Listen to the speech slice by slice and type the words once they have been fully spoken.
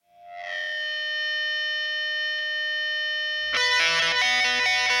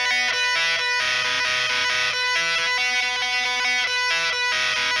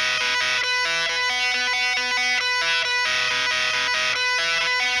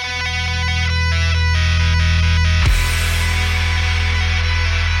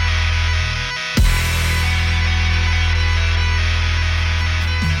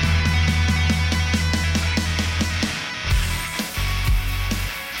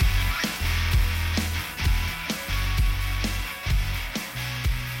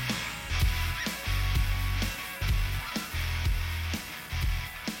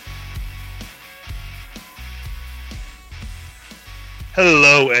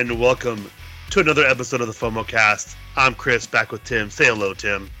Hello and welcome to another episode of the FOMO Cast. I'm Chris, back with Tim. Say hello,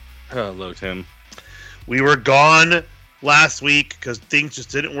 Tim. Hello, Tim. We were gone last week because things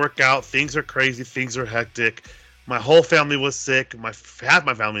just didn't work out. Things are crazy. Things are hectic. My whole family was sick. Half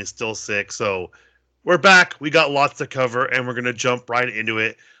my family is still sick. So we're back. We got lots to cover, and we're going to jump right into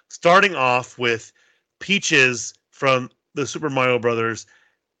it. Starting off with Peaches from the Super Mario Brothers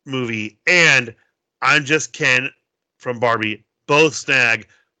movie, and I'm Just Ken from Barbie. Both snag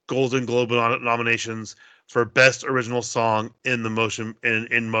Golden Globe nominations for Best Original Song in the motion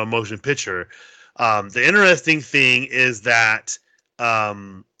motion picture. The interesting thing is that,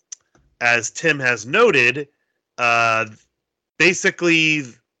 as Tim has noted, basically,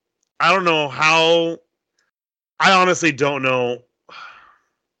 I don't know how. I honestly don't know.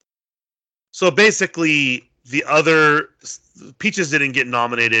 So basically, the other Peaches didn't get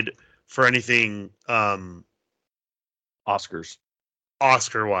nominated for anything.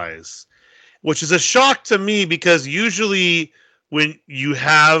 Oscar-wise, which is a shock to me because usually when you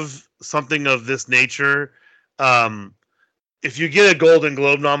have something of this nature, if you get a Golden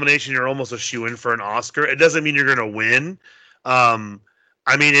Globe nomination, you're almost a shoo-in for an Oscar. It doesn't mean you're going to win. I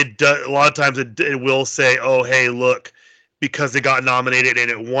mean, a lot of times it will say, "Oh, hey, look, because it got nominated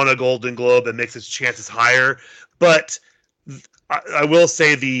and it won a Golden Globe, it makes its chances higher." But I will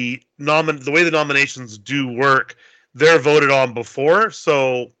say the way the nominations do work, they're voted on before,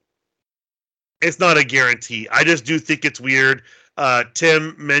 so it's not a guarantee. I just do think it's weird.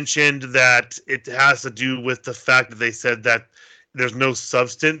 Tim mentioned that it has to do with the fact that they said that there's no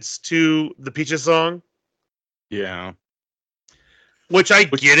substance to the Peaches song. Yeah. Which I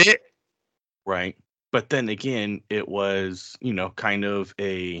get it. Right. But then again, it was, kind of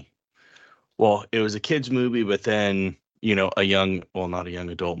it was a kid's movie, but then, not a young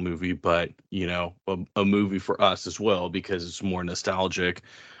adult movie, but, a movie for us as well, because it's more nostalgic.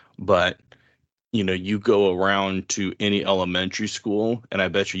 But, you go around to any elementary school, and I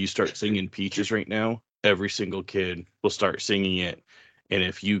bet you start singing Peaches right now, every single kid will start singing it. And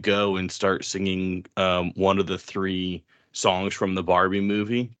if you go and start singing one of the three songs from the Barbie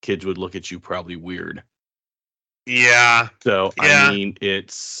movie, kids would look at you probably weird. Yeah. So, yeah.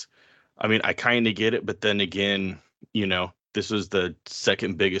 I kind of get it, but then again, this was the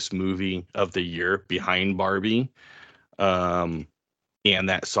second biggest movie of the year behind Barbie. And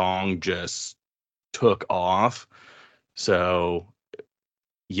that song just took off. So,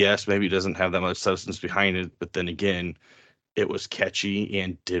 yes, maybe it doesn't have that much substance behind it, but then again, it was catchy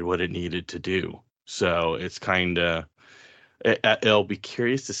and did what it needed to do. So, it's kind of, I'll be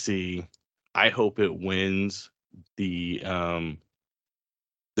curious to see. I hope it wins the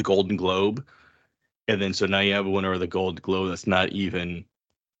Golden Globe. And then so now you have a winner of the Gold Globe that's not even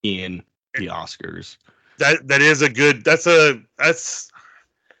in the Oscars. That is a good. I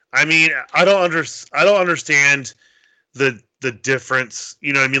mean, I don't understand the difference.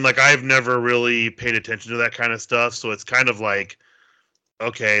 You know what I mean? Like, I've never really paid attention to that kind of stuff, so it's kind of like,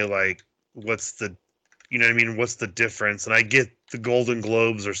 okay, like, what's the, you know what I mean? What's the difference? And I get the Golden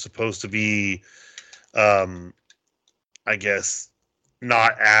Globes are supposed to be, I guess,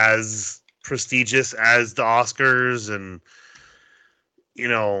 not as prestigious as the Oscars, and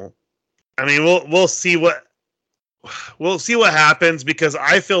I mean, we'll see what happens, because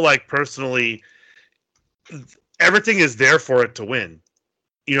I feel like personally everything is there for it to win.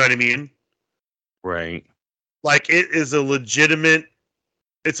 You know what I mean? Right. Like, it's a legit.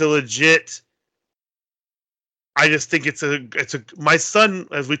 I just think it's a. My son,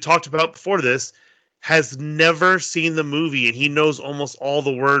 as we talked about before this, has never seen the movie, and he knows almost all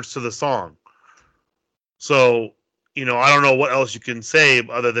the words to the song. So, I don't know what else you can say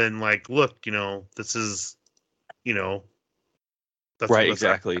other than, like, look, this is, that's right,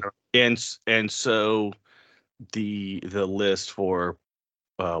 exactly. And so the list for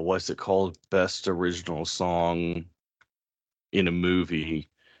what's it called, best original song in a movie,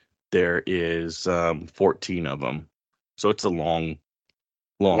 there is 14 of them. So it's a long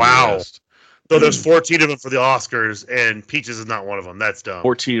list. So there's 14 of them for the Oscars, and Peaches is not one of them. That's dumb.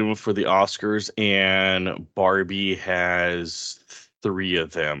 14 of them for the Oscars, and Barbie has 3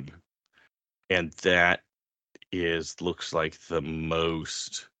 of them. And that looks like the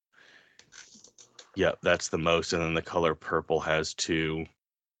most. Yep, that's the most. And then The Color Purple has 2.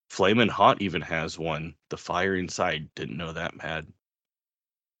 Flamin' Hot even has 1. The Fire Inside, didn't know that had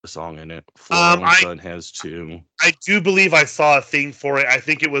a song in it. Florida Sun has 2. I do believe I saw a thing for it. I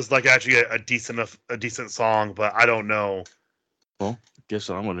think it was like actually a decent song, but I don't know. Well, guess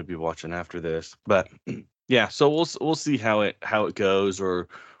I'm going to be watching after this. But yeah, so we'll see how it goes or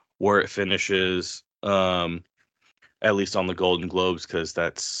where it finishes. at least on the Golden Globes, because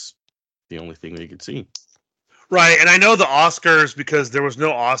that's the only thing we could see. Right, and I know the Oscars because there was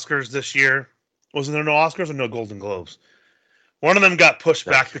no Oscars this year. Wasn't there no Oscars or no Golden Globes? One of them got pushed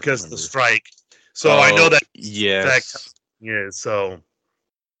I back can't because of the remember. strike. So I know that Yes. so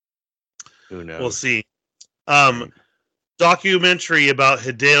Who knows? we'll see. Um, Documentary about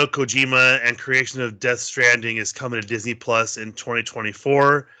Hideo Kojima and creation of Death Stranding is coming to Disney Plus in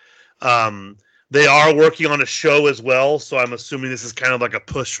 2024. They are working on a show as well, so I'm assuming this is kind of like a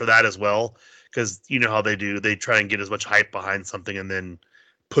push for that as well, because you know how they do. They try and get as much hype behind something and then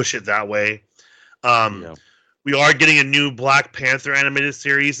push it that way. Yeah. We are getting a new Black Panther animated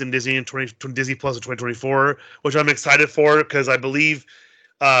series in Disney Disney Plus in 2024, which I'm excited for because I believe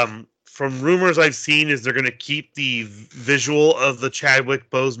from rumors I've seen is they're going to keep the visual of the Chadwick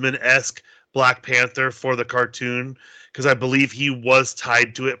Boseman-esque Black Panther for the cartoon because I believe he was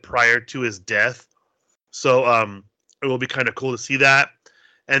tied to it prior to his death. So it will be kind of cool to see that.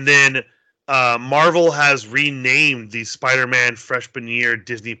 And then Marvel has renamed the Spider-Man Freshman Year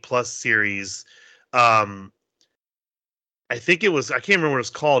Disney Plus series. I think it was, I can't remember what it's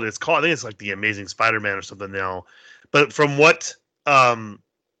called. It's called, I think it's like The Amazing Spider-Man or something now. But from what I've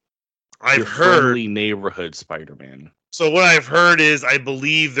Your heard, friendly neighborhood Spider-Man. so what I've heard is I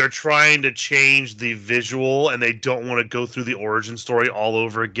believe they're trying to change the visual and they don't want to go through the origin story all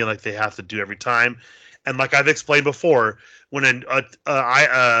over again like they have to do every time. And like I've explained before, when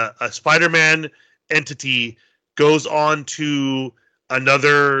a Spider-Man entity goes on to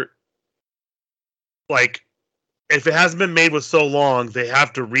another, like, if it hasn't been made with so long, they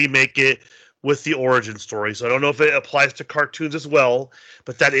have to remake it with the origin story. So I don't know if it applies to cartoons as well,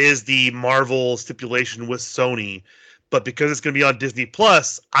 but that is the Marvel stipulation with Sony. But because it's going to be on Disney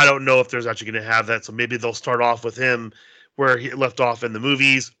Plus, I don't know if there's actually going to have that. So maybe they'll start off with him where he left off in the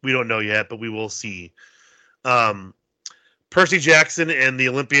movies. We don't know yet, but we will see. Percy Jackson and the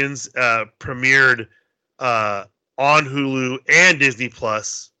Olympians premiered on Hulu and Disney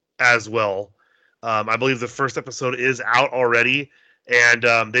Plus as well. I believe the first episode is out already,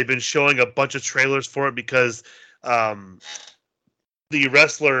 and they've been showing a bunch of trailers for it because the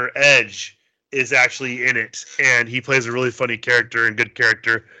wrestler Edge is actually in it, and he plays a really funny character and good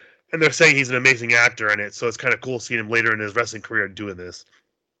character. And they're saying he's an amazing actor in it, so it's kind of cool seeing him later in his wrestling career doing this.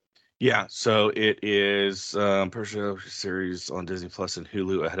 Yeah, so it is Persia series on Disney Plus and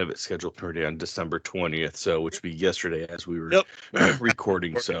Hulu ahead of its scheduled premiere date on December 20th, so which would be yesterday as we were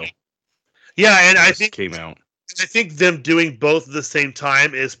recording. So yeah, and I think them doing both at the same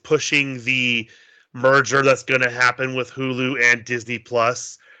time is pushing the merger that's going to happen with Hulu and Disney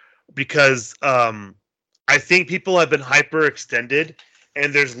Plus because I think people have been hyperextended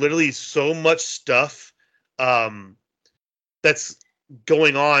and there's literally so much stuff that's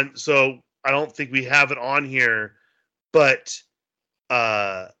going on. So I don't think we have it on here, but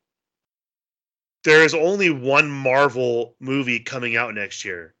there is only one Marvel movie coming out next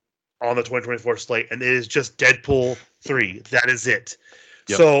year on the 2024 slate, and it is just Deadpool 3. That is it.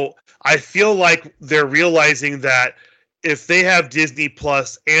 Yep. So I feel like they're realizing that if they have Disney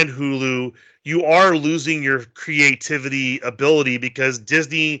Plus and Hulu, you are losing your creativity ability because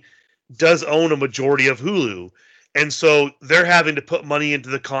Disney does own a majority of Hulu. And so they're having to put money into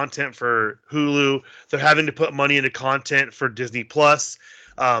the content for Hulu. They're having to put money into content for Disney Plus.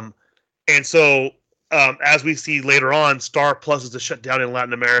 And so as we see later on, Star Plus is to shut down in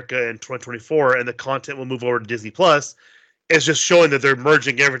Latin America in 2024, and the content will move over to Disney Plus. It's just showing that they're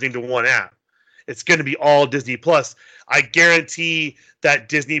merging everything to one app. It's going to be all Disney Plus. I guarantee that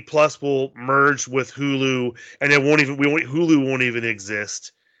Disney Plus will merge with Hulu, and Hulu won't even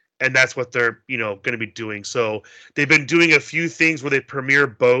exist. And that's what they're going to be doing. So they've been doing a few things where they premiere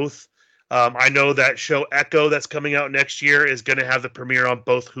both. I know that show Echo that's coming out next year is going to have the premiere on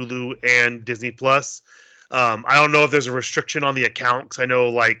both Hulu and Disney Plus. I don't know if there's a restriction on the account because I know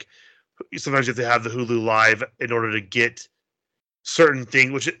like sometimes you have to have the Hulu Live in order to get certain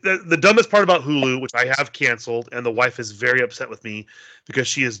things. Which the dumbest part about Hulu, which I have canceled, and the wife is very upset with me because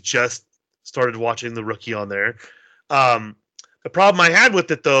she has just started watching The Rookie on there. The problem I had with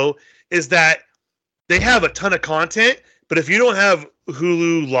it though is that they have a ton of content, but if you don't have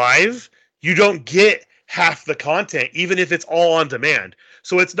Hulu Live, you don't get half the content, even if it's all on demand.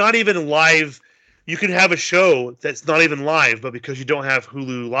 So it's not even live. You can have a show that's not even live, but because you don't have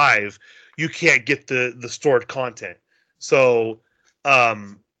Hulu Live, you can't get the stored content. So,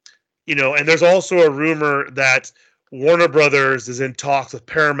 and there's also a rumor that Warner Brothers is in talks with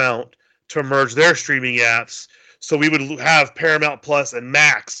Paramount to merge their streaming apps. So we would have Paramount Plus and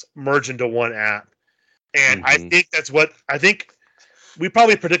Max merge into one app. And I think we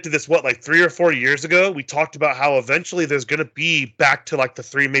probably predicted this, like 3 or 4 years ago. We talked about how eventually there's going to be back to like the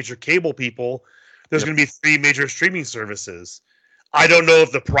 3 major cable people. There's going to be 3 major streaming services. I don't know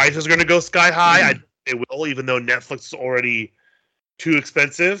if the price is going to go sky high. It will, even though Netflix is already too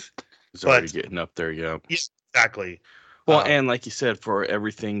expensive. It's already getting up there, yeah. Exactly. Well, and like you said, for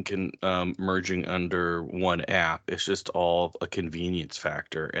everything merging under one app, it's just all a convenience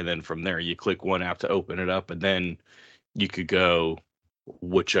factor. And then from there, you click one app to open it up, and then you could go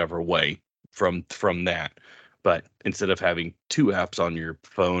whichever way from that. But instead of having 2 apps on your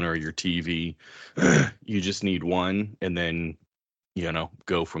phone or your TV, you just need one, and then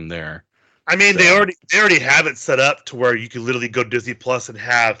go from there. I mean, they already have it set up to where you could literally go to Disney Plus and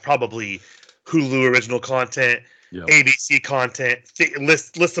have probably Hulu original content, ABC content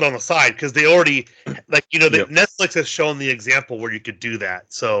listed on the side, because they already Netflix has shown the example where you could do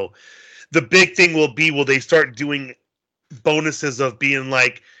that. So the big thing will they start doing bonuses of being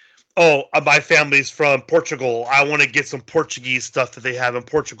like, oh, my family's from Portugal, I want to get some Portuguese stuff that they have in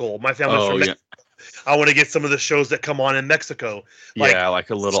Portugal. My family's from Mexico. I want to get some of the shows that come on in Mexico. Like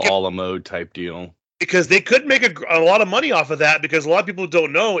a little a la mode type deal. Because they could make a lot of money off of that, because a lot of people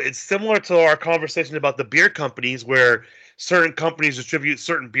don't know. It's similar to our conversation about the beer companies, where certain companies distribute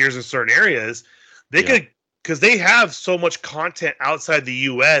certain beers in certain areas. They could, because they have so much content outside the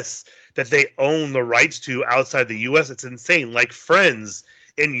U.S. that they own the rights to outside the U.S. It's insane. Like Friends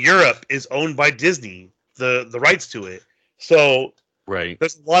in Europe is owned by Disney, the rights to it. So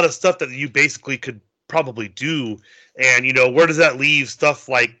there's a lot of stuff that you basically could probably do. And, where does that leave stuff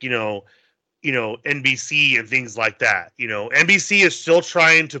like, NBC and things like that? NBC is still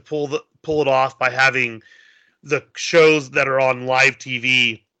trying to pull it off by having the shows that are on live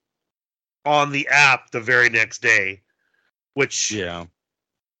TV on the app the very next day, which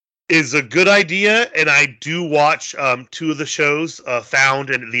is a good idea. And I do watch 2 of the shows,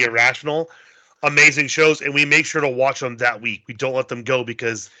 Found and The Irrational. Amazing shows, and we make sure to watch them that week. We don't let them go,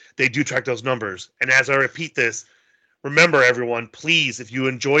 because they do track those numbers. And as I repeat this, remember, everyone, please, if you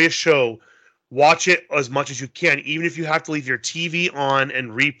enjoy a show, watch it as much as you can, even if you have to leave your TV on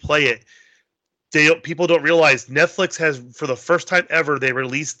and replay it. People don't realize Netflix has, for the first time ever, they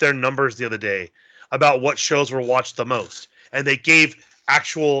released their numbers the other day about what shows were watched the most, and they gave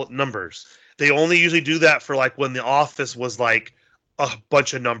actual numbers. They only usually do that for like when The Office was like a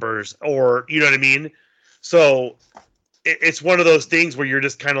bunch of numbers, or you know what I mean? So it's one of those things where you're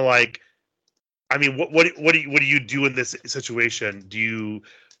just kind of like, I mean, what do you do in this situation? Do you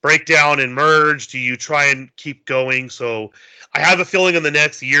break down and merge? Do you try and keep going? So I have a feeling in the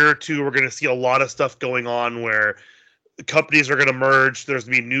next year or two, we're going to see a lot of stuff going on where companies are going to merge. There's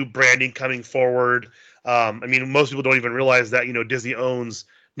going to be new branding coming forward. I mean, most people don't even realize that, Disney owns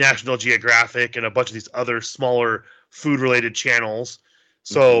National Geographic and a bunch of these other smaller food-related channels.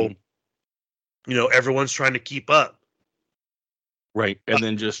 So, everyone's trying to keep up. Right. And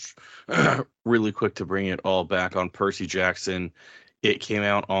then just really quick to bring it all back on Percy Jackson, it came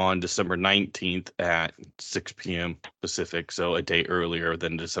out on December 19th at 6 p.m. Pacific, so a day earlier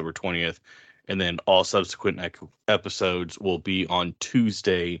than December 20th. And then all subsequent episodes will be on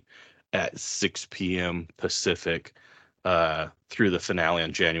Tuesday at 6 p.m. Pacific through the finale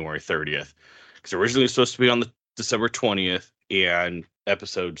on January 30th. Because originally it was supposed to be on the December 20th and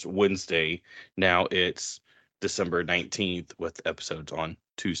episodes Wednesday. Now it's December 19th with episodes on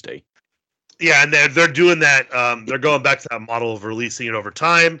Tuesday. Yeah, and they're doing that. They're going back to that model of releasing it over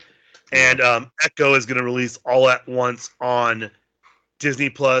time. And Echo is going to release all at once on Disney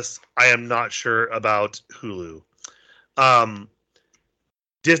Plus. I am not sure about Hulu.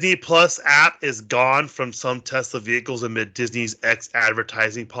 Disney Plus app is gone from some Tesla vehicles amid Disney's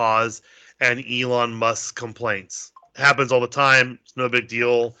advertising pause and Elon Musk's complaints. It happens all the time. It's no big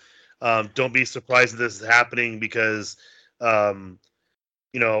deal. Don't be surprised that this is happening, because, I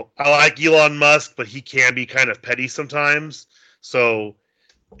like Elon Musk, but he can be kind of petty sometimes. So,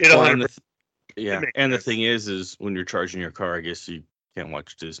 and the thing is when you're charging your car, I guess you can't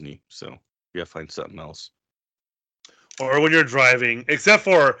watch Disney. So you got to find something else. Or when you're driving, except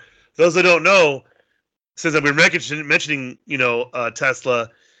for those that don't know, since we're mentioning, Tesla,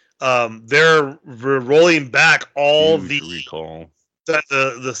 they're rolling back all the recall.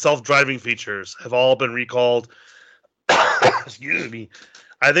 The self-driving features have all been recalled. Excuse me.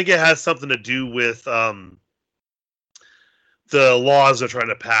 I think it has something to do with the laws they're trying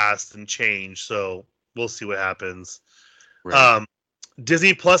to pass and change. So we'll see what happens. Right.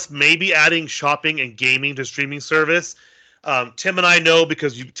 Disney Plus may be adding shopping and gaming to streaming service. Tim and I know,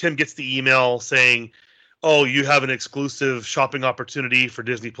 because Tim gets the email saying, "Oh, you have an exclusive shopping opportunity for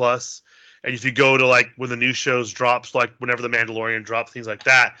Disney Plus." And if you go to like when the new shows drops, like whenever the Mandalorian drops, things like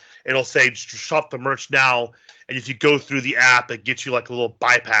that, it'll say shop the merch now. And if you go through the app, it gets you like a little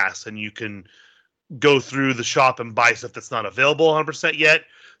bypass, and you can go through the shop and buy stuff that's not available 100% yet.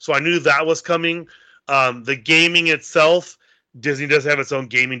 So I knew that was coming. The gaming itself, Disney does have its own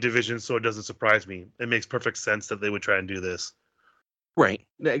gaming division, so it doesn't surprise me. It makes perfect sense that they would try and do this. Right.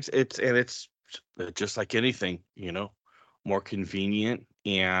 It's just like anything, more convenient.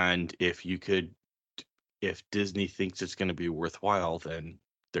 And if Disney thinks it's going to be worthwhile, then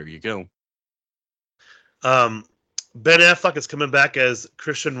there you go. Ben Affleck is coming back as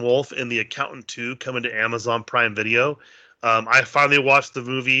Christian Wolf in The Accountant 2, coming to Amazon Prime Video. I finally watched the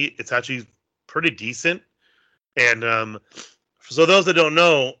movie. It's actually pretty decent. And so those that don't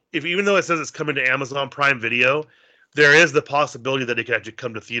know, even though it says it's coming to Amazon Prime Video, there is the possibility that it could actually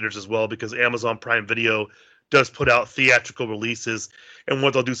come to theaters as well, because Amazon Prime Video does put out theatrical releases. And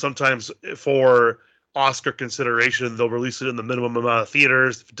what they'll do sometimes for Oscar consideration, they'll release it in the minimum amount of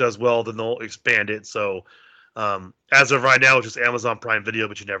theaters. If it does well, then they'll expand it. So as of right now, it's just Amazon Prime Video,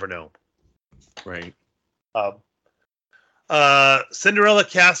 but you never know. Right. Cinderella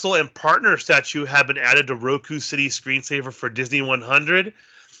Castle and Partner statue have been added to Roku City screensaver for Disney 100.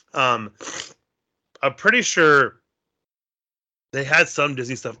 I'm pretty sure they had some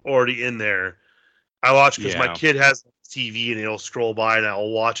Disney stuff already in there. I watch because my kid has TV and it'll scroll by and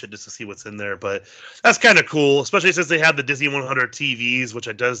I'll watch it just to see what's in there. But that's kind of cool, especially since they have the Disney 100 TVs, which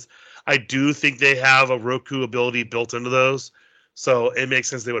I do think they have a Roku ability built into those. So it makes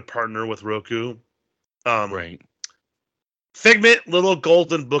sense they would partner with Roku. Right. Figment Little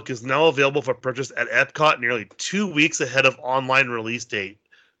Golden Book is now available for purchase at Epcot nearly 2 weeks ahead of online release date.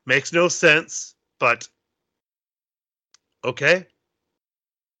 Makes no sense, but okay.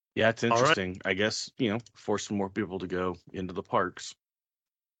 Yeah, it's interesting. Right. I guess, force some more people to go into the parks.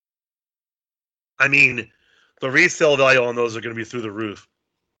 I mean, the resale value on those are going to be through the roof.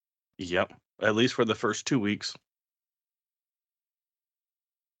 Yep, at least for the first 2 weeks.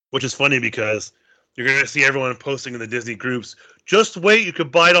 Which is funny because you're going to see everyone posting in the Disney groups, just wait, you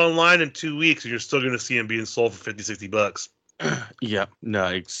could buy it online in 2 weeks, and you're still going to see them being sold for $50-$60. Yeah,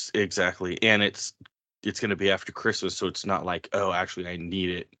 no, exactly. And it's going to be after Christmas, so it's not like, oh, actually, I need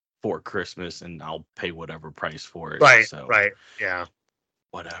it for Christmas, and I'll pay whatever price for it. Right, so, right, yeah.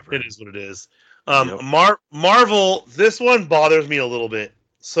 Whatever. It is what it is. Marvel, this one bothers me a little bit.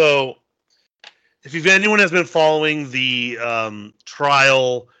 So, if anyone has been following the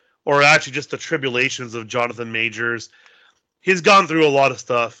trial, or actually just the tribulations of Jonathan Majors, he's gone through a lot of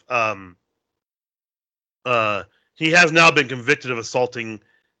stuff. He has now been convicted of assaulting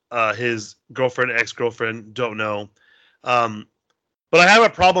his girlfriend, ex-girlfriend, don't know. But I have a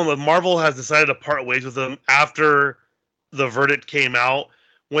problem with Marvel has decided to part ways with him after the verdict came out,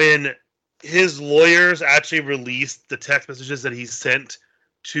 when his lawyers actually released the text messages that he sent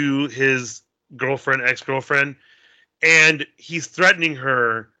to his girlfriend, ex-girlfriend, and he's threatening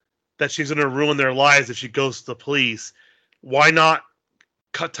her that she's going to ruin their lives if she goes to the police. Why not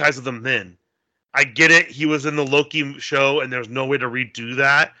cut ties with them then? I get it. He was in the Loki show, and there's no way to redo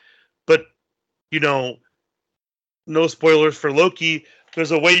that. But, no spoilers for Loki.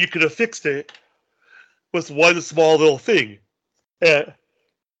 There's a way you could have fixed it with one small little thing. I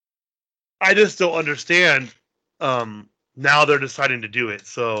just don't understand. Now they're deciding to do it.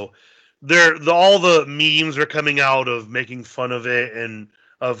 So all the memes are coming out of making fun of it and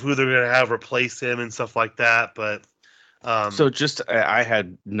of who they're going to have replace him and stuff like that. But so I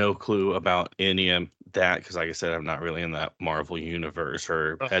had no clue about any of that because, like I said, I'm not really in that Marvel universe,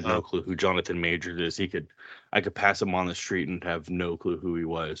 or had no clue who Jonathan Majors is. I could pass him on the street and have no clue who he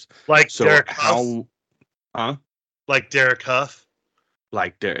was. Like Derek Huff. Like Derek Huff.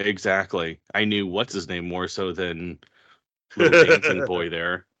 Exactly. I knew what's his name more so than little dancing boy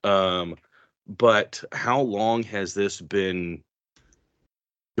there. But how long has this been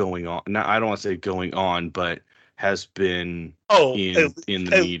going on? Now, I don't want to say going on, but has been in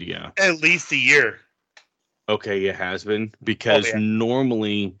the media. At least a year. Okay, it has been, because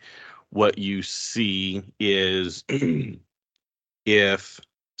normally what you see is if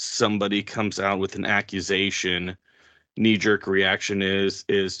somebody comes out with an accusation, knee-jerk reaction is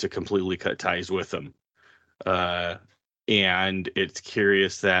to completely cut ties with them. And it's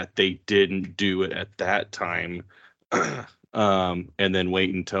curious that they didn't do it at that time, and then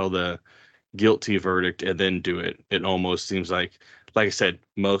wait until the guilty verdict and then do it. It almost seems like I said,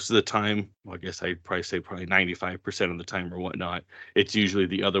 most of the time, well, I guess I'd probably say 95% of the time or whatnot, it's usually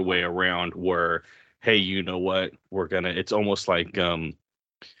the other way around, where, hey, you know what, it's almost like when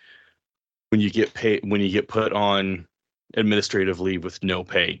you get put on administrative leave with no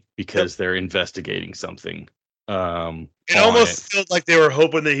pay because they're investigating something. It almost felt like they were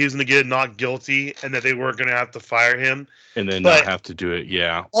hoping that he was going to get not guilty and that they weren't going to have to fire him. And then but not have to do it,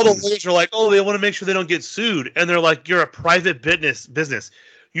 yeah. All the lawyers are like, oh, they want to make sure they don't get sued. And they're like, you're a private business.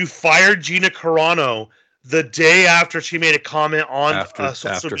 You fired Gina Carano the day after she made a comment on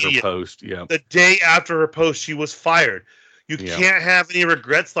social media. Her post, yeah. The day after her post, she was fired. You can't have any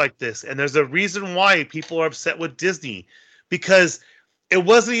regrets like this. And there's a reason why people are upset with Disney. Because it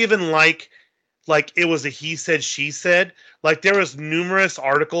wasn't even like it was a he said, she said. Like, there was numerous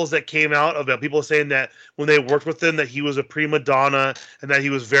articles that came out about people saying that when they worked with him that he was a prima donna and that he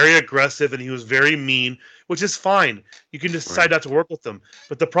was very aggressive and he was very mean, which is fine. You can decide not to work with them.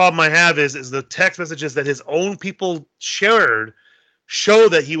 But the problem I have is the text messages that his own people shared show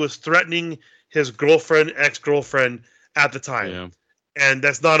that he was threatening his girlfriend, ex-girlfriend at the time. Yeah. And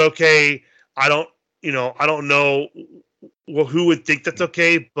that's not okay. I don't know who would think that's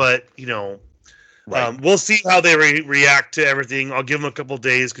okay, but, we'll see how they react to everything. I'll give them a couple of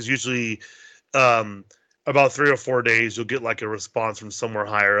days because usually about 3 or 4 days you'll get like a response from somewhere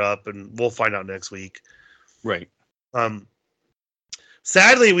higher up, and we'll find out next week. Right.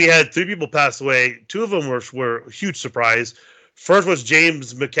 Sadly, we had 3 people pass away. 2 of them were a huge surprise. First was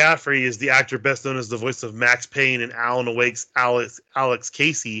James McCaffrey, is the actor best known as the voice of Max Payne and Alan Wake's Alex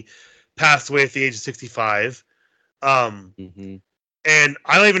Casey, passed away at the age of 65. And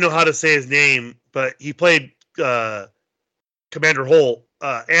I don't even know how to say his name, but he played Commander Holt.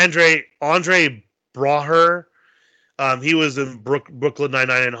 Andre Braher. He was in Brooklyn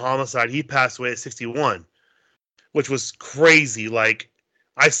Nine-Nine and Homicide. He passed away at 61, which was crazy. Like,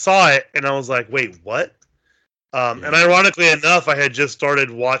 I saw it and I was like, wait, what? And ironically enough, I had just started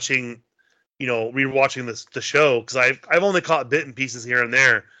watching, rewatching the show because I've only caught bit and pieces here and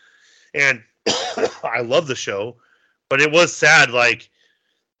there, and I love the show. But it was sad. Like,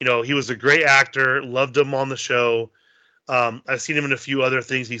 he was a great actor. Loved him on the show. I've seen him in a few other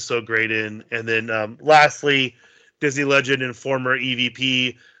things he's so great in. And then lastly, Disney legend and former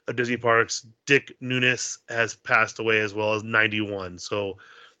EVP of Disney Parks, Dick Nunes, has passed away as well, as 91. So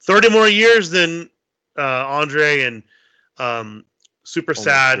 30 more years than Andre, and super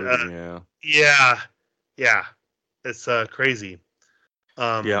sad. 30, yeah. It's crazy.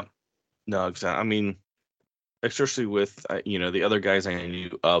 Yeah. No, exactly. I mean, especially with the other guys I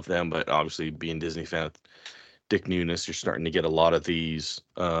knew of them, but obviously being Disney fan, Dick Nunes, you're starting to get a lot of these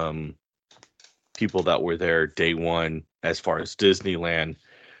people that were there day one as far as Disneyland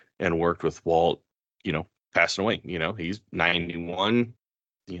and worked with Walt, passing away. He's 91.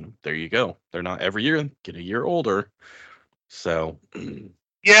 There you go. They're not every year, get a year older. So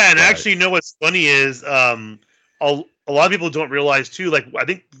yeah, and actually, what's funny is a lot of people don't realize too, like, I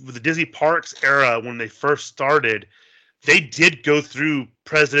think with the Disney Parks era, when they first started, they did go through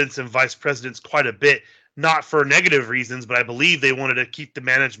presidents and vice presidents quite a bit, not for negative reasons, but I believe they wanted to keep the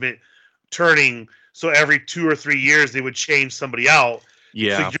management turning. So every 2 or 3 years, they would change somebody out.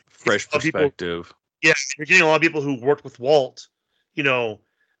 Yeah, so fresh perspective. You're getting a lot of people who worked with Walt.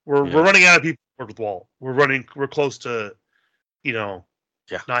 We're running out of people who worked with Walt. We're close to,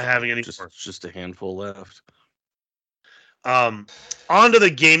 not having any more. Just a handful left. Onto the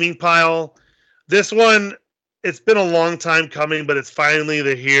gaming pile. This one, it's been a long time coming, but it's finally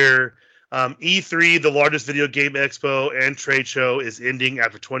here. E3, the largest video game expo and trade show, is ending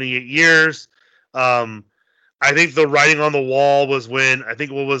after 28 years. I think the writing on the wall was when,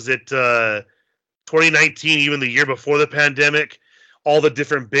 2019, even the year before the pandemic, all the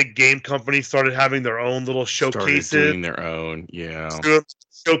different big game companies started having their own little showcases. Started doing their own, yeah.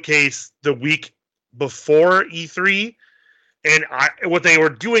 Showcase the week before E3. And what they were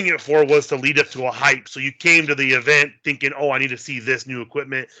doing it for was to lead up to a hype. So you came to the event thinking, oh, I need to see this new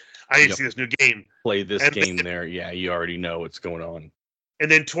equipment. I need to see this new game. Play this game there. Yeah, you already know what's going on. And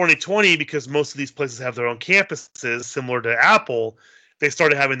then 2020, because most of these places have their own campuses, similar to Apple, they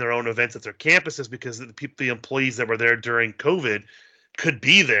started having their own events at their campuses because the employees that were there during COVID could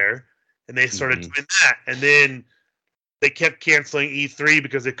be there. And they started doing that. And then they kept canceling E3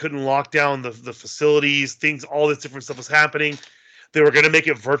 because they couldn't lock down the facilities, all this different stuff was happening. They were going to make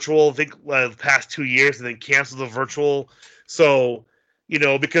it virtual, I think, the past 2 years, and then cancel the virtual. So,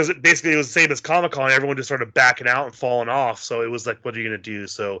 because it basically was the same as Comic-Con, everyone just started backing out and falling off. So it was like, what are you going to do?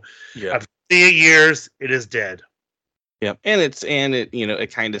 So after 8 years, it is dead. Yeah, and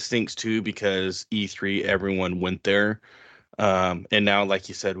it kind of stinks too because E3, everyone went there. And now, like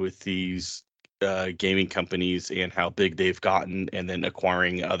you said, with these gaming companies and how big they've gotten, and then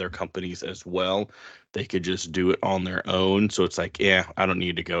acquiring other companies as well, they could just do it on their own. So it's like, I don't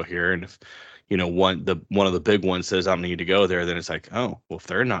need to go here. And if one of the big ones says I need to go there, then it's like, oh, well, if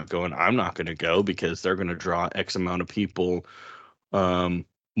they're not going, I'm not going to go because they're going to draw X amount of people,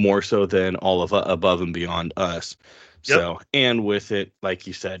 more so than all of above and beyond us. Yep. So, and with it, like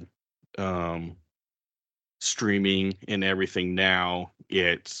you said, streaming and everything now,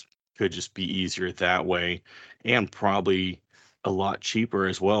 it could just be easier that way, and probably a lot cheaper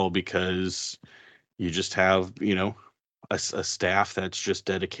as well because you just have a staff that's just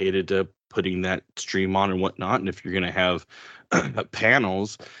dedicated to putting that stream on and whatnot. And if you're going to have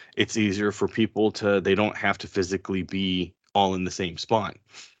panels, it's easier for people they don't have to physically be all in the same spot.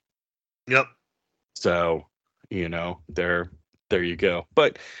 Yep. So, there you go.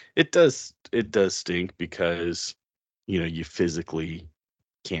 But it does stink because, you physically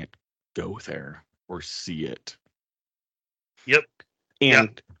can't go there or see it. Yep.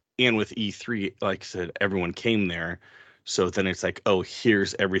 And with E3, like I said, everyone came there. So then it's like, oh,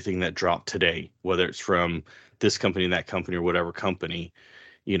 here's everything that dropped today, whether it's from this company, that company, or whatever company,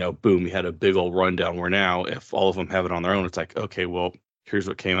 boom, you had a big old rundown where now if all of them have it on their own, it's like, okay, well, here's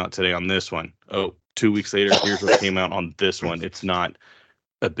what came out today on this one. Oh, 2 weeks later, here's what came out on this one. It's not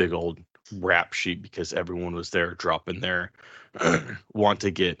a big old rap sheet because everyone was there dropping their want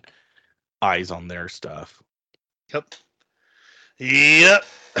to get eyes on their stuff. Yep.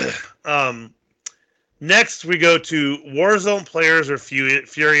 Next, we go to Warzone players are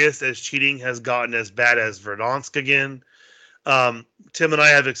furious as cheating has gotten as bad as Verdansk again. Tim and I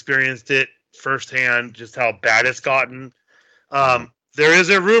have experienced it firsthand, just how bad it's gotten. There is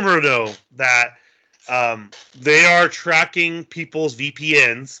a rumor, though, that they are tracking people's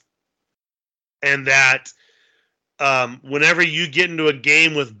VPNs, and that whenever you get into a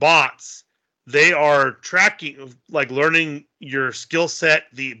game with bots, they are tracking, like learning your skill set.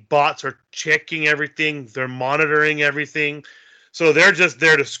 The bots are checking everything. They're monitoring everything. So they're just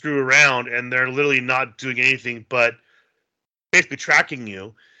there to screw around, and they're literally not doing anything but basically tracking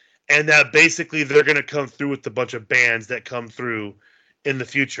you. And that basically they're going to come through with a bunch of bans that come through in the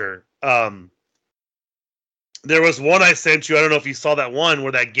future. There was one I sent you. I don't know if you saw that one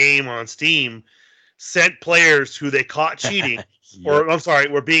where that game on Steam sent players who they caught cheating, or I'm sorry,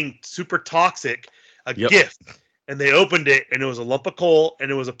 were being super toxic, a gift, and they opened it, and it was a lump of coal, and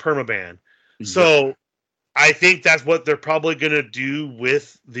it was a permaban. So I think that's what they're probably going to do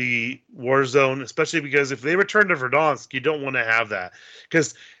with the Warzone, especially because if they return to Verdansk, you don't want to have that.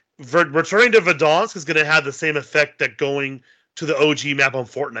 Because returning to Verdansk is going to have the same effect that going to the OG map on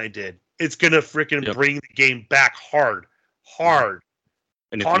Fortnite did. It's going to freaking bring the game back hard.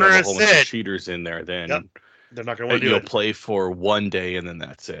 And if you have a whole bunch of cheaters in there, then they're not going to want to do you'll it. Play for one day, and then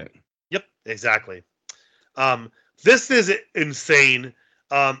that's it. Yep, exactly. This is insane.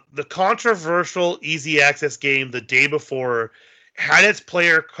 The controversial easy access game the day before had its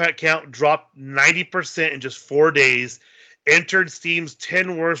player count drop 90% in just 4 days, entered Steam's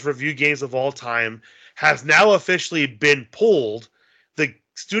 10 worst review games of all time, has now officially been pulled. The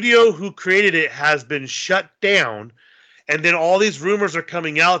studio who created it has been shut down. And then all these rumors are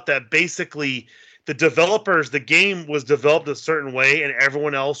coming out that basically the game was developed a certain way, and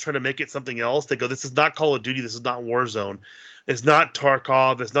everyone else trying to make it something else. They go, this is not Call of Duty, this is not Warzone, it's not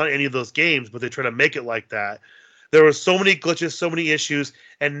Tarkov, it's not any of those games, but they try to make it like that. There were so many glitches, so many issues,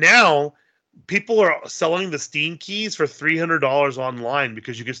 and now people are selling the Steam keys for $300 online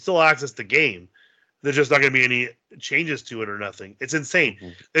because you can still access the game. There's just not going to be any changes to it or nothing. It's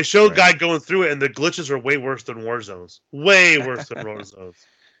insane. They showed a guy going through it, and the glitches are way worse than Warzone's. Way worse than Warzone's.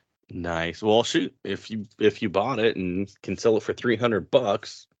 Nice. Well, shoot, if you bought it and can sell it for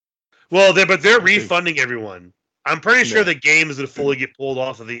 $300. Well, they're refunding everyone. I'm pretty sure the game is going to fully get pulled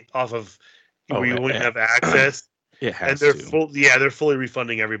off of where you wouldn't have access. It has and they're fully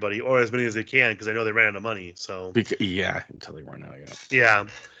refunding everybody, or as many as they can, because I know they ran out of money. So until they run out. Yeah.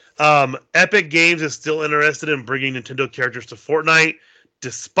 Epic Games is still interested in bringing Nintendo characters to Fortnite,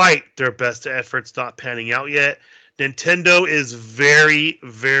 despite their best efforts not panning out yet. Nintendo is very,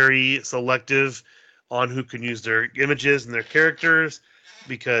 very selective on who can use their images and their characters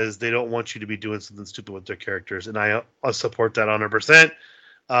because they don't want you to be doing something stupid with their characters, and I support that 100%.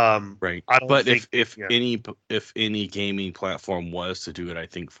 Right. But if any gaming platform was to do it, I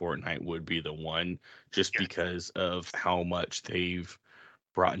think Fortnite would be the one, just because of how much they've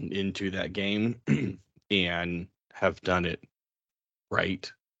brought into that game and have done it right.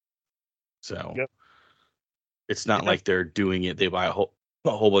 So it's not like they're doing it. They buy a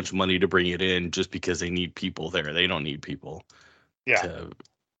whole bunch of money to bring it in just because they need people there. They don't need people.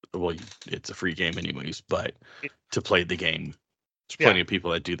 It's a free game anyways, but to play the game, there's plenty of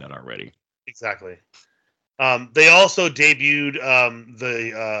people that do that already. Exactly. They also debuted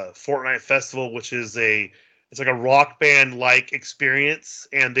the Fortnite Festival, which is it's like a rock band like experience,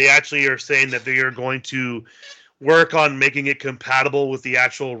 and they actually are saying that they are going to work on making it compatible with the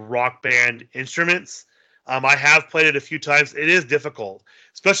actual rock band instruments. I have played it a few times. It is difficult,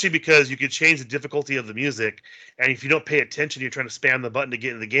 especially because you can change the difficulty of the music, and if you don't pay attention, you're trying to spam the button to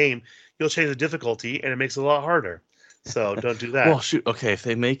get in the game, you'll change the difficulty, and it makes it a lot harder. So don't do Well, that. shoot. Okay, if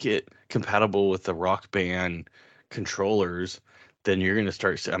they make it compatible with the Rock Band controllers, then you're gonna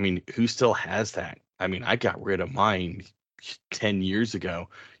start. I mean, who still has that? I mean, I got rid of mine 10 years ago.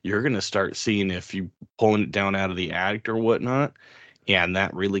 You're gonna start seeing if you pulling it down out of the attic or whatnot, and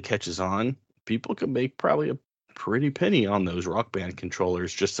that really catches on. People can make probably a pretty penny on those Rock Band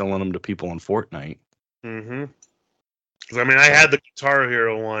controllers just selling them to people on Fortnite. Mm-hmm. I mean, I So, had the Guitar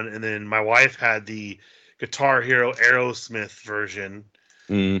Hero one, and then my wife had the Guitar Hero Aerosmith version.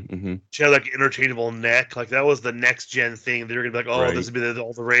 mm-hmm, She had like an interchangeable neck. Like that was the next gen thing. They were gonna be like, oh, this right, would be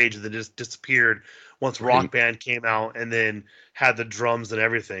all the rage, and then just disappeared once Rock right. Band came out, and then had the drums and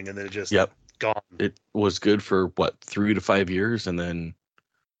everything, and then it just Yep. gone. It was good for what, 3 to 5 years, and then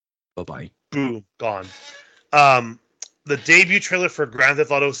bye bye. Boom, gone. Um, the debut trailer for Grand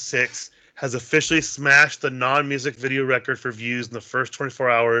Theft Auto 6 has officially smashed the non-music video record for views in the first 24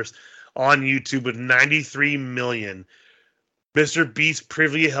 hours on YouTube with 93 million. Mr. Beast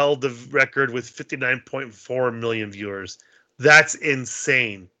previously held the record with 59.4 million viewers. That's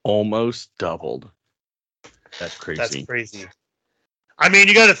insane. Almost doubled. That's That's crazy. crazy. I mean,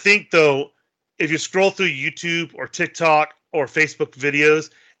 you got to think though, if you scroll through YouTube or TikTok or Facebook videos,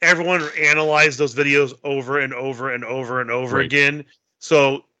 everyone analyzed those videos over and over and over and over Right. again.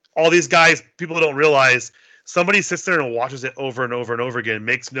 So all these guys, people don't realize somebody sits there and watches it over and over and over again,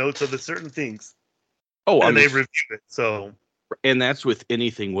 makes notes of the certain things, Oh, I and mean, they review it. So and that's with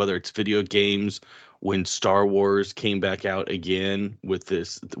anything, whether it's video games, when Star Wars came back out again with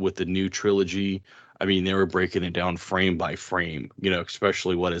the new trilogy. I mean, they were breaking it down frame by frame,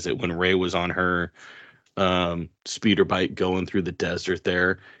 especially what is it when Ray was on her speeder bike going through the desert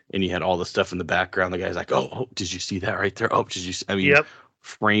there, and you had all the stuff in the background. The guy's like, oh, did you see that right there? Oh, did you I mean, yep.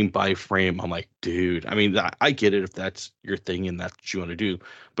 frame by frame. I'm like, dude, I mean, I get it if that's your thing and that's what you want to do,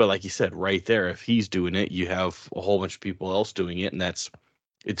 but like you said right there, if he's doing it, you have a whole bunch of people else doing it, and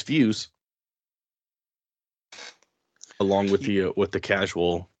it's views along with the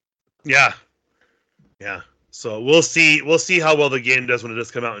casual. Yeah. Yeah. So we'll see. We'll see how well the game does when it does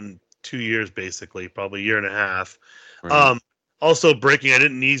come out in 2 years, basically, probably a year and a half. Right. Um, Also breaking, I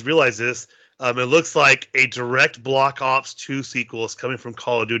didn't realize this. It looks like a direct Black Ops 2 sequel is coming from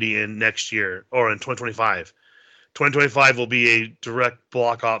Call of Duty in next year or in 2025. 2025 will be a direct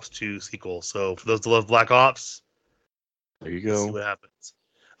Black Ops 2 sequel. So for those that love Black Ops, There you let's see go. what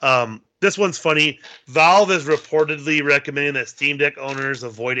happens. This one's funny. Valve is reportedly recommending that Steam Deck owners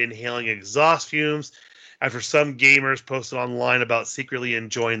avoid inhaling exhaust fumes after some gamers posted online about secretly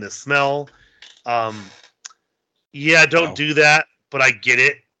enjoying the smell. Um, yeah, don't Wow. do that, but I get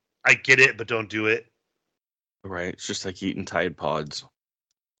it. I get it, but don't do it. Right. It's just like eating Tide Pods.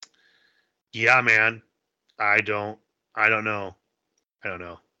 Yeah, man. I don't. I don't know. I don't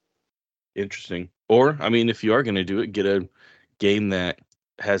know. Interesting. Or, I mean, if you are going to do it, get a game that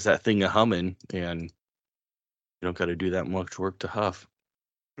has that thing a humming, and you don't got to do that much work to huff.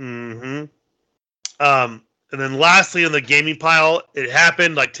 Hmm. And then lastly, on the gaming pile, it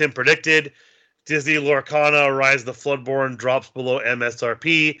happened like Tim predicted. Disney Lorcana Rise of the Floodborn drops below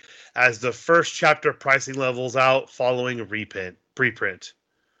MSRP as the first chapter pricing levels out following reprint preprint.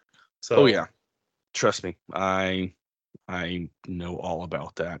 Oh So yeah, trust me, I know all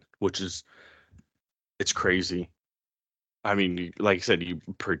about that, which is it's crazy. I mean, like I said, you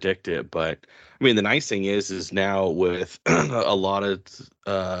predict it, but I mean, the nice thing is now with a lot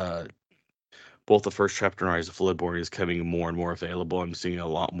of both the first chapter and Rise of Bloodborne is coming more and more available. I'm seeing a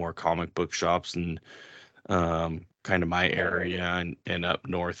lot more comic book shops and kind of my area and up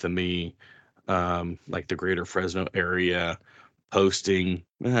north of me, like the greater Fresno area, posting,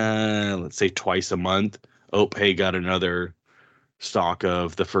 let's say twice a month. Oh, hey, got another stock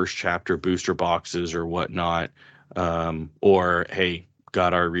of the first chapter booster boxes or whatnot. Or hey,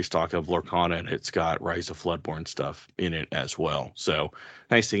 got our restock of Lorcana and it's got Rise of Floodborne stuff in it as well. So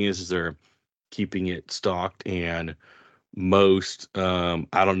nice thing is they're keeping it stocked, and most I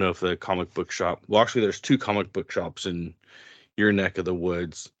don't know if the comic book shop, well actually there's two comic book shops in your neck of the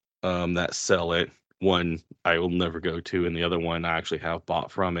woods that sell it. One I will never go to, and the other one I actually have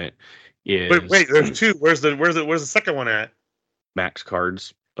bought from it is wait, there's two. Where's the second one at? Max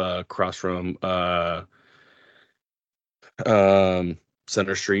Cards, across from um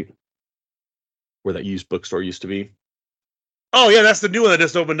Center Street. where that used bookstore used to be. Oh yeah, that's the new one that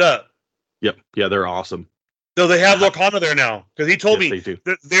just opened up. Yep. Yeah, they're awesome. So they have Uh, Lorcana there now because he told yes, me they do.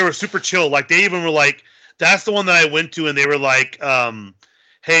 that they were super chill. Like they even were like, that's the one that I went to, and they were like,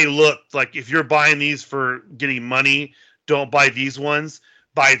 "Hey, look, like if you're buying these for getting money, don't buy these ones.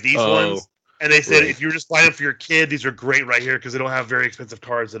 Buy these Oh, ones." And they said right. if you're just buying them for your kid, these are great right here because they don't have very expensive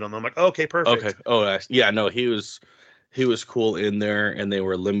cards in them. I'm like, okay, Okay. perfect. Oh, yeah. No, he was cool in there, and they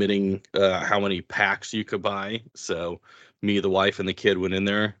were limiting how many packs you could buy. So me, the wife, and the kid went in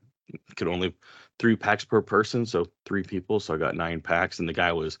there. Could only 3 packs per person, so 3 people. So I got 9 packs, and the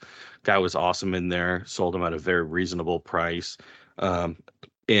guy was awesome in there. Sold them at a very reasonable price. Um,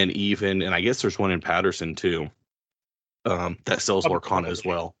 and I guess there's one in Patterson too. That sells Lorcana as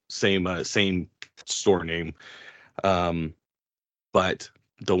well. Same store name. Um, but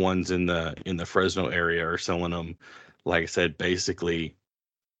the ones in the Fresno area are selling them, like I said, basically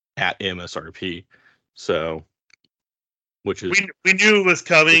at MSRP. So, which is We knew it was which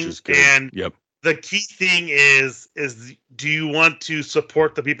coming, is good. and Yep. the key thing is do you want to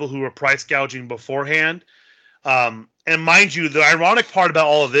support the people who are price gouging beforehand? And mind you, the ironic part about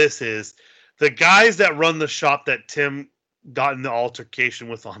all of this is the guys that run the shop that Tim got in the altercation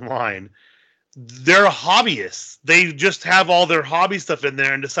with online, they're hobbyists. They just have all their hobby stuff in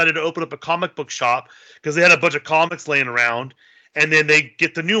there and decided to open up a comic book shop because they had a bunch of comics laying around, and then they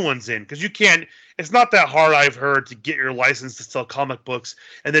get the new ones in because you can't. It's not that hard, I've heard, to get your license to sell comic books,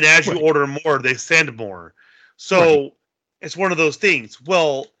 and then as you Right. order more, they send more. Right. So it's one of those things.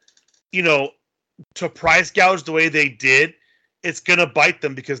 Well, you know, to price gouge the way they did, it's gonna bite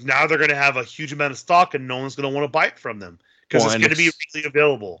them because now they're gonna have a huge amount of stock and no one's gonna want to buy it from them because Well, it's gonna be really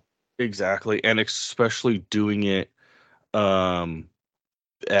available. exactly, and especially doing it um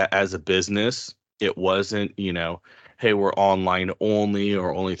as a business. It wasn't, hey, we're online only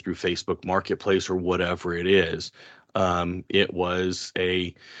or only through Facebook Marketplace or whatever it is. It was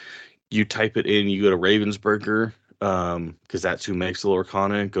you type it in, you go to Ravensburger, because that's who makes the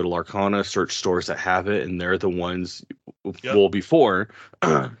Lorcana. Go to Lorcana, search stores that have it, and they're the ones. Yep. Well, before,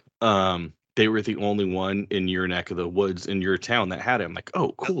 they were the only one in your neck of the woods in your town that had it. I'm like,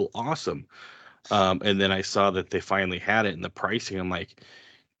 oh, Yep. cool, awesome. And then I saw that they finally had it, and the pricing. I'm like,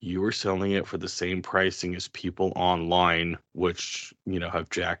 you were selling it for the same pricing as people online, which have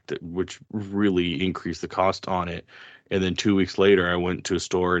jacked it, which really increased the cost on it. And then 2 weeks later, I went to a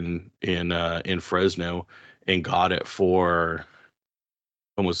store in Fresno and got it for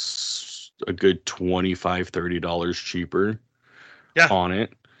almost a good $25-$30 cheaper Yeah. on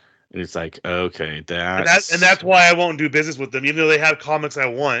it. And it's like, okay, And that's why I won't do business with them, even though they have comics I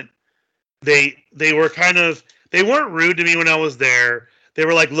want. They were kind of they weren't rude to me when I was there. They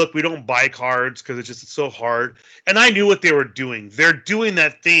were like, "Look, we don't buy cards because it's so hard." And I knew what they were doing. They're doing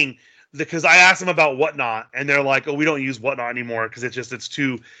that thing because I asked them about Whatnot, and they're like, "Oh, we don't use Whatnot anymore because it's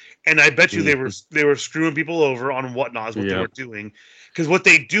too." And I bet you Mhm. they were screwing people over on Whatnot is what they were Yep. doing. Because what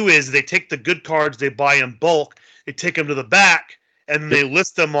they do is they take the good cards, they buy in bulk, they take them to the back, and then Yep. they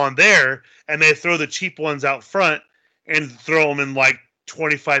list them on there, and they throw the cheap ones out front and throw them in like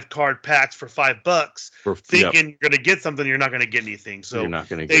 25 card packs for $5, Yep. thinking you're going to get something, you're not going to get anything. You're So not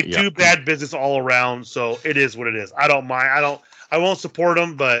gonna they get. Yep. do bad business all around. So it is what it is. I don't mind. I won't support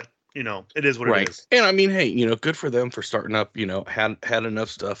them, but it is what it Right. is. And I mean, hey, good for them for starting up, had enough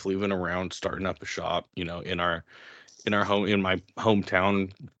stuff leaving around, starting up a shop, in our home, in my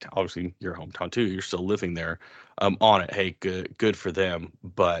hometown. Obviously your hometown too. You're still living there. On it. Hey, good for them.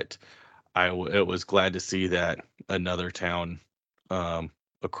 But it was glad to see that another town um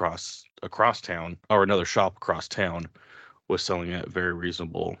across town, or another shop across town, was selling at very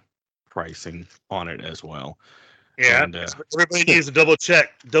reasonable pricing on it as well. Yeah. And So everybody needs to double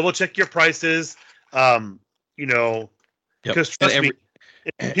check your prices. Um, you know, yep. because And trust me,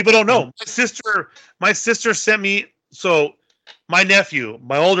 people don't and know. My sister sent me. So my nephew,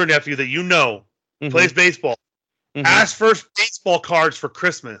 my older nephew that hmm plays baseball, hmm asked for baseball cards for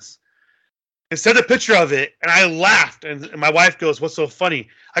Christmas and sent a picture of it, and I laughed. And my wife goes, "What's so funny?"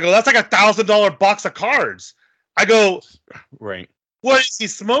 I go, "That's like $1,000 box of cards." I go, right. "What is he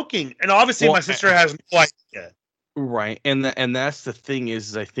smoking?" And obviously, my Well, sister has no idea. right, and that's the thing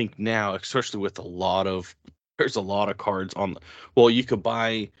is I think now, especially with there's a lot of cards well, you could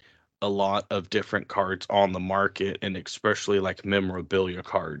buy a lot of different cards on the market, and especially like memorabilia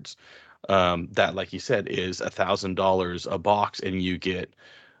cards, that, like you said, is $1,000 a box, and you get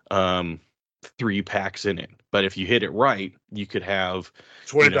um 3 packs in it. But if you hit it right, you could have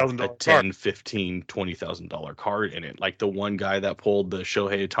twenty thousand a dollar card. 10, 15, $20,000 card in it. Like the one guy that pulled the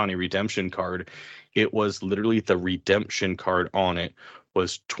Shohei Ohtani redemption card, it was literally the redemption card on it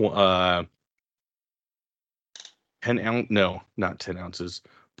was No, not 10 ounces,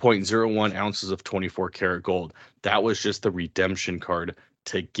 0.01 ounces of 24 karat gold. That was just the redemption card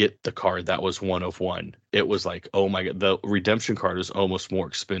to get the card that was 1 of 1. It was like, oh my God, the redemption card is almost more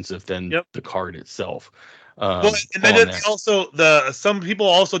expensive than Yep. the card itself. Well, and then also some people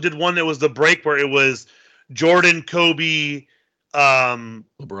also did one that was the break where it was Jordan, Kobe, LeBron.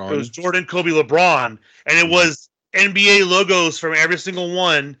 It was Jordan, Kobe, LeBron, and it was NBA logos from every single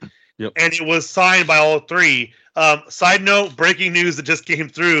one. Yep. And it was signed by all three. Side note, breaking news that just came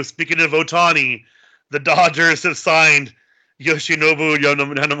through. Speaking of Otani, the Dodgers have signed Yoshinobu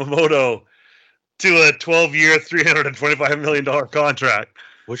Yamamoto to a 12-year, $325 million contract.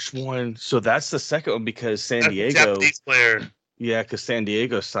 Which one? So that's the second one because San That's Diego. Japanese player. Yeah, because San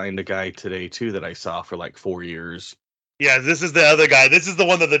Diego signed a guy today too that I saw for like 4 years. Yeah, this is the other guy. This is the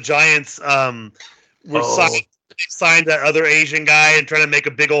one that the Giants signed that other Asian guy and trying to make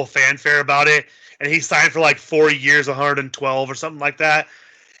a big old fanfare about it. And he signed for like 4 years, 112 or something like that.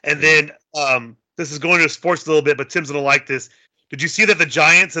 And then this is going to sports a little bit, but Tim's going to like this. Did you see that the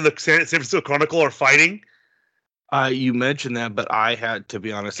Giants and the San Francisco Chronicle are fighting? You mentioned that, but I had to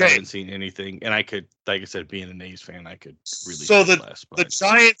be honest, I haven't seen anything. And I could, like I said, being an A's fan, I could really. So the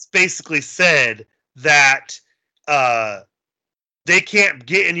Giants basically said that they can't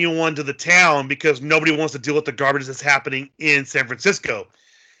get anyone to the town because nobody wants to deal with the garbage that's happening in San Francisco.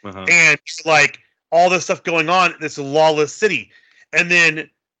 And like all this stuff going on, it's a lawless city. And then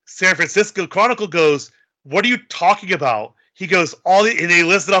San Francisco Chronicle goes, "What are you talking about?" He goes, and they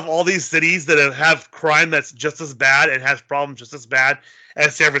listed off all these cities that have crime that's just as bad and has problems just as bad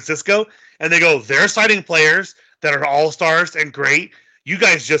as San Francisco. And they go, they're signing players that are all-stars and great. You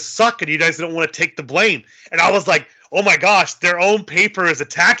guys just suck, and you guys don't want to take the blame. And I was like, oh my gosh, their own paper is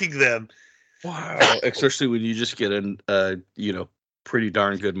attacking them. Wow. Especially when you just get a pretty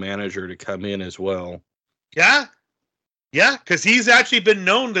darn good manager to come in as well. Yeah. Yeah, because he's actually been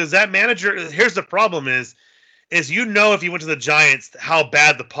known as that manager. Here's the problem is if you went to the Giants how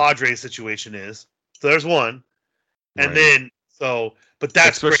bad the Padres situation is. So there's one. And then but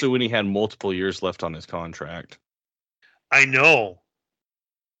that's especially when he had multiple years left on his contract. I know.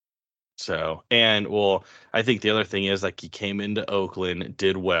 So, and I think the other thing is like he came into Oakland,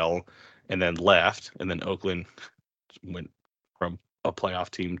 did well, and then left, and then Oakland went from a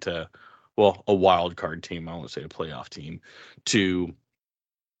playoff team to a wild card team, I won't say a playoff team, to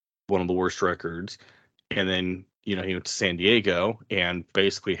one of the worst records. And then, he went to San Diego and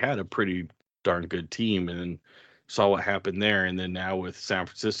basically had a pretty darn good team and then saw what happened there. And then now with San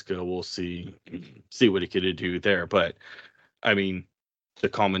Francisco, we'll see what he could do there. But, I mean, the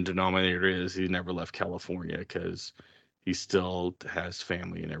common denominator is he never left California because he still has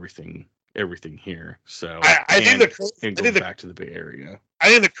family and everything here. So I think back to the Bay Area. I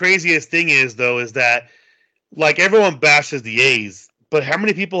think the craziest thing is that like everyone bashes the A's, but how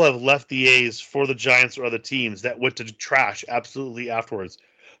many people have left the A's for the Giants or other teams that went to trash absolutely afterwards?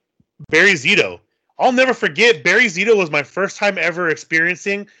 Barry Zito. I'll never forget, Barry Zito was my first time ever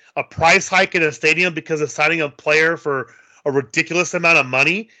experiencing a price hike in a stadium because of signing a player for a ridiculous amount of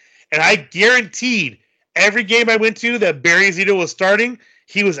money. And I guaranteed every game I went to that Barry Zito was starting,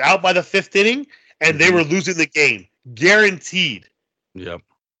 he was out by the 5th inning, and they were losing the game. Guaranteed. Yep.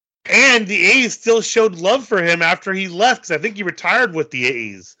 And the A's still showed love for him after he left because I think he retired with the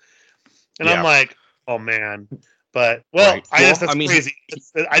A's. And I'm like, oh, man. But, I guess that's crazy.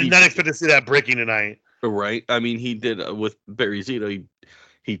 I did not expect to see that breaking tonight. Right. I mean, he did with Barry Zito.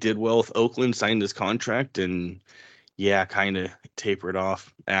 He did well with Oakland, signed his contract, and, kind of tapered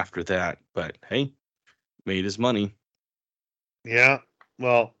off after that. But, hey, made his money. Yeah.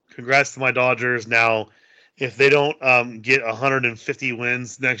 Well, congrats to my Dodgers. Now, if they don't get 150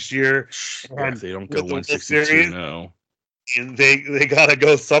 wins next year, if they don't go 162, no. And they got to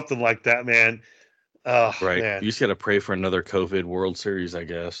go something like that, man. Right. Man. You just got to pray for another COVID World Series, I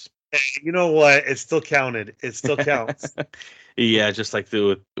guess. Hey, you know what? It still counted. It still counts. Yeah, just like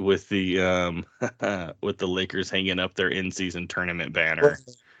with the Lakers hanging up their in-season tournament banner.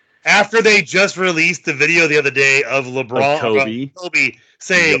 After they just released the video the other day of LeBron, Kobe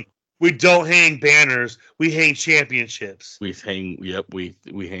saying, "We don't hang banners, we hang championships. We hang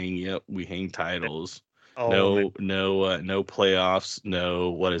titles. Oh, no playoffs,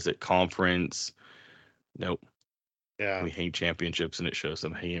 no conference. Nope. Yeah. We hang championships, and it shows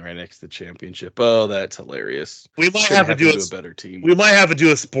them hanging right next to the championship. Oh, that's hilarious. We might have to do a better team. We might have to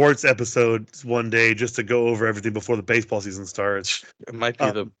do a sports episode one day just to go over everything before the baseball season starts. It might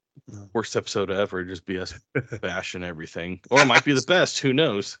be the worst episode ever, just be us bashing everything. Or it might be the best. Who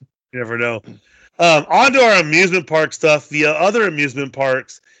knows? You never know. On to our amusement park stuff. The other amusement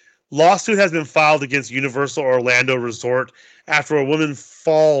parks, Lawsuit has been filed against Universal Orlando Resort after a woman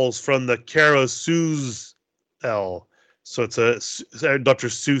falls from the carousel. So it's a Dr.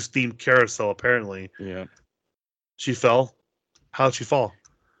 Seuss themed carousel. Apparently, Yeah. she fell. How'd she fall?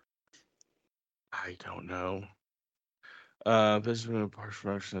 I don't know. Visitor park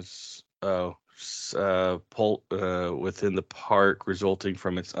promotions. Within the park, resulting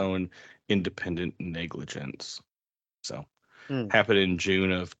from its own independent negligence. So, happened in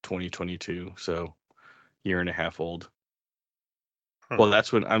June of 2022. So, year and a half old. Well,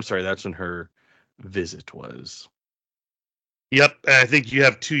 that's when That's when her visit was. Yep, and I think you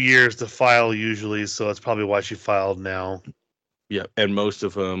have 2 years to file usually, so that's probably why she filed now. Yep, and most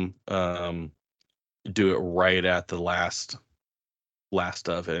of them do it right at the last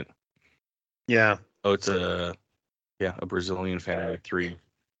of it. Yeah. Oh, it's a Brazilian family 3.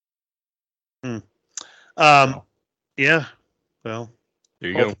 So. Yeah. Well, there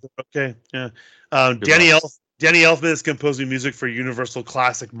you go. Okay. Yeah. Danny Elfman is composing music for Universal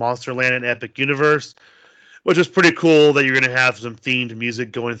Classic Monsterland and Epic Universe, which is pretty cool that you're going to have some themed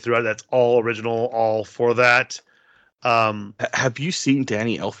music going throughout. That's all original, all for that. Have you seen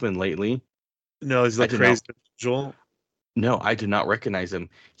Danny Elfman lately? No, he's like crazy visual. No, I did not recognize him.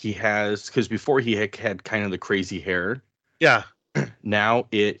 He has, because before he had kind of the crazy hair. Yeah. Now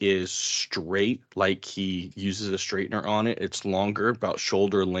it is straight, like he uses a straightener on it. It's longer, about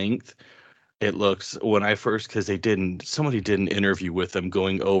shoulder length. It looks, when I first, because somebody did an interview with him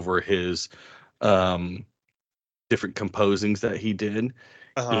going over his different composings that he did.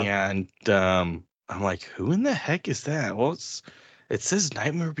 And I'm like, who in the heck is that? Well, it says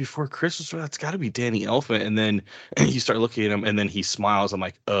Nightmare Before Christmas. So that's got to be Danny Elfman. And then you start looking at him, and then he smiles. I'm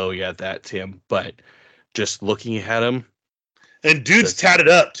like, oh yeah, that's him. But just looking at him, and dude's tatted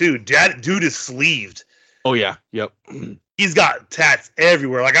up too. Dude is sleeved. Oh yeah, yep. He's got tats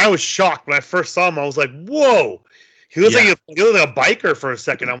everywhere. Like I was shocked when I first saw him. I was like, whoa. He looks like a biker for a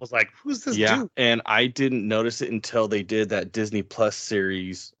second. I was like, who's this dude? And I didn't notice it until they did that Disney Plus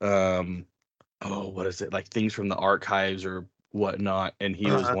series. What is it? Like Things from the Archives or whatnot. And he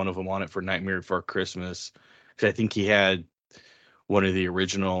was one of them on it for Nightmare Before Christmas. Because I think he had one of the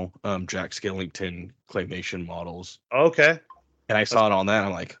original Jack Skellington claymation models. Okay. And I saw it on that. And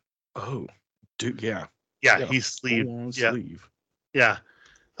I'm like, oh, dude, yeah. Yeah, he's sleeved. Yeah. Sleeve. Yeah.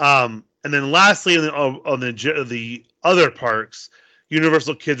 And then lastly, on the other parks,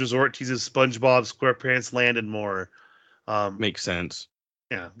 Universal Kids Resort teases SpongeBob SquarePants Land and more. Makes sense.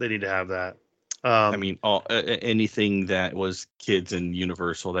 Yeah, they need to have that. I mean, anything that was kids in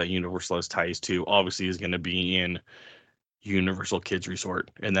Universal that Universal has ties to, obviously, is going to be in Universal Kids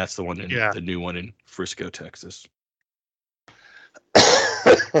Resort, and that's the one the new one in Frisco, Texas.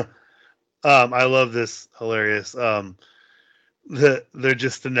 I love this. Hilarious. They're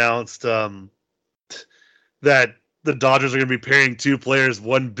just announced that the Dodgers are going to be paying 2 players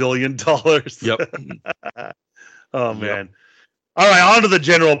 $1 billion. Yep. Oh man. All right, on to the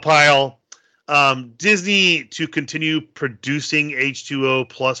general pile. Disney to continue producing H2O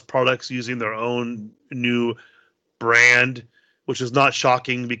Plus products using their own new brand, which is not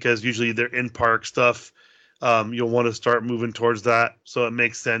shocking because usually they're in park stuff. You'll want to start moving towards that, so it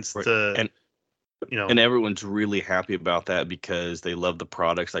makes sense to. And everyone's really happy about that because they love the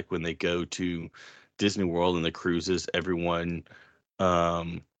products. Like when they go to Disney World and the cruises, everyone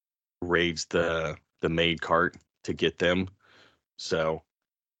raids the maid cart to get them. So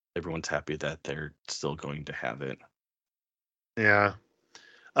everyone's happy that they're still going to have it. Yeah.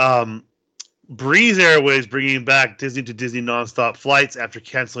 Breeze Airways bringing back Disney to Disney nonstop flights after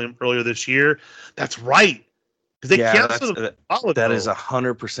canceling them earlier this year. That's right. Because they canceled them. That is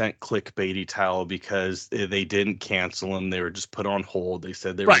 100% clickbaity towel because they didn't cancel them. They were just put on hold. They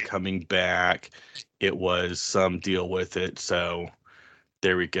said they were coming back. It was some deal with it. So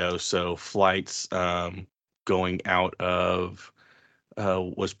there we go. So flights going out of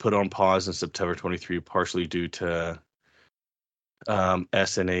was put on pause in September 23, partially due to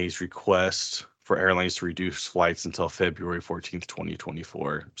SNA's request for airlines to reduce flights until February 14th,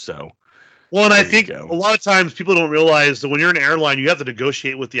 2024. So. Well, and I think a lot of times people don't realize that when you're an airline, you have to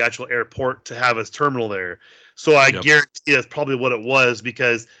negotiate with the actual airport to have a terminal there. So I guarantee that's probably what it was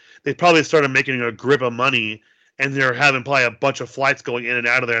because they probably started making a grip of money and they're having probably a bunch of flights going in and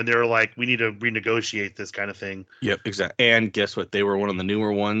out of there. And they're like, we need to renegotiate this kind of thing. Yep, exactly. And guess what? They were one of the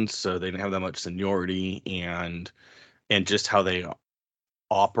newer ones, so they didn't have that much seniority and just how they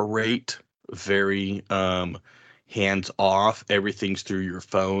operate very hands off. Everything's through your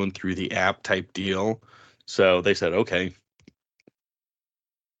phone, through the app type deal. So they said, okay.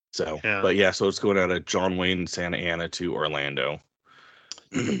 So, but so it's going out of John Wayne and Santa Ana to Orlando.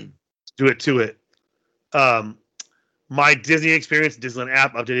 Do it to it. Um, My Disney Experience Disneyland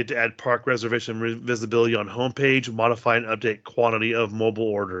app updated to add park reservation visibility on homepage, modify and update quantity of mobile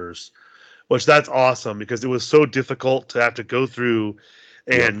orders, which that's awesome because it was so difficult to have to go through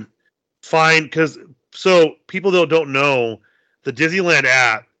Yep. and find because so people that don't know the Disneyland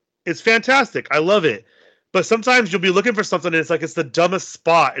app, it's fantastic. I love it. But sometimes you'll be looking for something and it's like it's the dumbest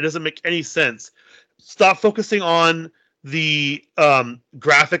spot. It doesn't make any sense. Stop focusing on the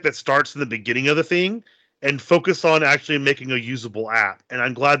graphic that starts in the beginning of the thing and focus on actually making a usable app. And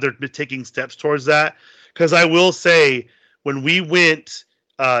I'm glad they're taking steps towards that. Because I will say, when we went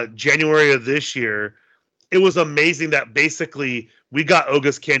January of this year, it was amazing that basically we got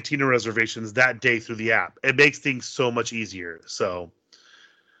Oga's Cantina reservations that day through the app. It makes things so much easier. So,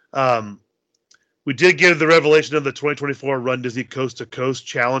 um, we did get the revelation of the 2024 Run Disney Coast to Coast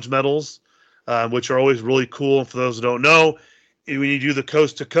Challenge medals, which are always really cool. And for those who don't know, when you do the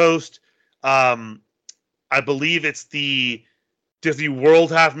Coast to Coast, um, I believe it's the Disney World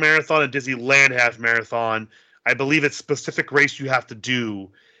Half Marathon and Disneyland Half Marathon. I believe it's specific race you have to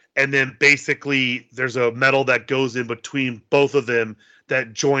do. And then basically there's a medal that goes in between both of them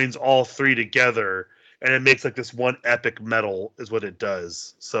that joins all three together. And it makes like this one epic medal is what it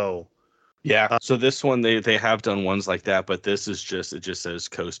does. So Yeah. So this one they have done ones like that, but this is just, it just says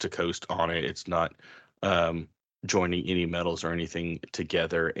coast to coast on it. It's not joining any medals or anything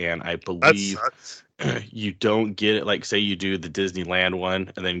together. And I that believe sucks. you don't get it, like say you do the Disneyland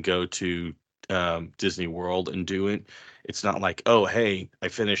one and then go to Disney World and do it. It's not like, oh hey, I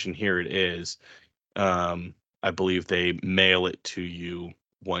finished and here it is. I believe they mail it to you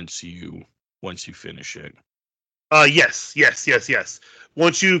once you finish it. Yes.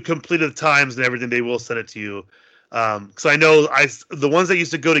 Once you complete the times and everything, they will send it to you. Because I know the ones that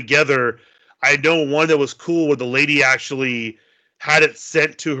used to go together. I know one that was cool where the lady actually had it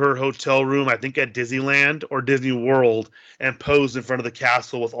sent to her hotel room. I think at Disneyland or Disney World, and posed in front of the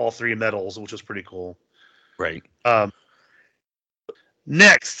castle with all three medals, which was pretty cool. Right.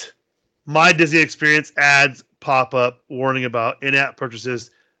 Next, my Disney Experience ads pop up warning about in-app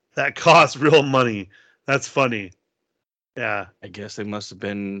purchases that cost real money. That's funny. Yeah. I guess they must have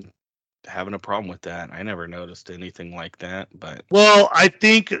been having a problem with that. I never noticed anything like that, but Well, I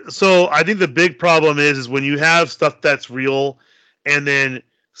think so. I think the big problem is when you have stuff that's real, and then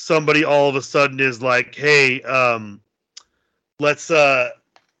somebody all of a sudden is like, "Hey, let's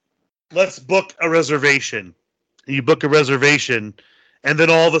let's book a reservation." You book a reservation, and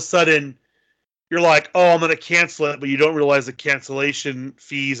then all of a sudden you're like, "Oh, I'm going to cancel it," but you don't realize the cancellation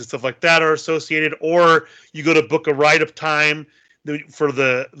fees and stuff like that are associated. Or you go to book a ride of time for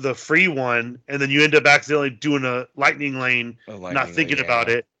the free one, and then you end up accidentally doing a lightning lane, not thinking about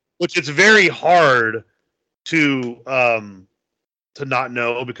it, which it's very hard to not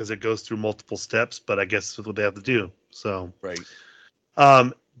know because it goes through multiple steps. But I guess that's what they have to do. So right.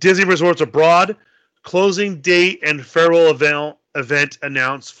 Disney Resorts Abroad closing date and farewell event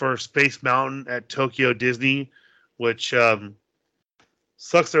announced for Space Mountain at Tokyo Disney, which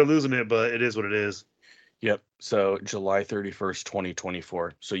sucks they're losing it, but it is what it is. Yep. So July 31st,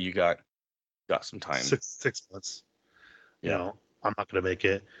 2024. So you got some time. 6 months. Yeah. You know, I'm not gonna make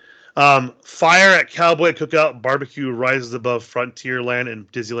it. Fire at Cowboy Cookout Barbecue rises above Frontierland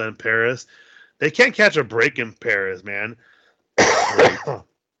and Disneyland Paris. They can't catch a break in Paris, man. Right.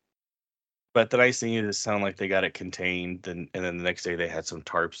 But the nice thing is, it sounded like they got it contained, and then the next day they had some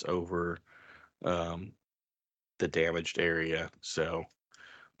tarps over the damaged area. So,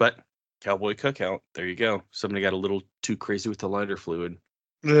 but Cowboy Cookout, there you go. Somebody got a little too crazy with the lighter fluid.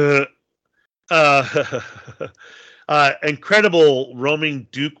 Incredible roaming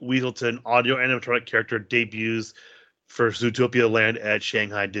Duke Weaselton audio animatronic character debuts for Zootopia Land at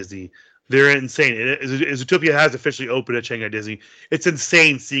Shanghai Disney. They're insane. Zootopia has officially opened at Shanghai Disney. It's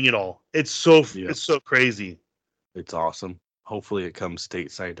insane seeing it all. It's so crazy. It's awesome. Hopefully, it comes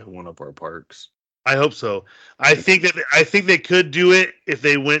stateside to one of our parks. I hope so. I think they could do it if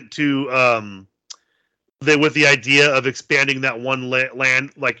they went to with the idea of expanding that one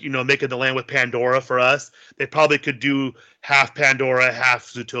land, like making the land with Pandora for us. They probably could do half Pandora, half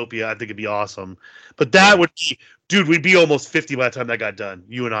Zootopia. I think it'd be awesome. But that would be, dude, we'd be almost 50 by the time that got done.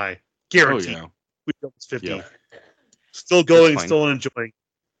 You and I, guaranteed. Oh, yeah. We'd be almost 50. Yeah. Still going, still enjoying.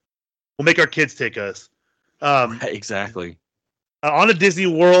 We'll make our kids take us. Right, exactly. On a Disney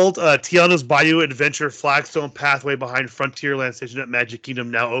World, Tiana's Bayou Adventure Flagstone Pathway behind Frontierland Station at Magic Kingdom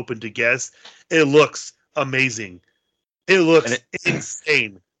now open to guests. It looks amazing. It looks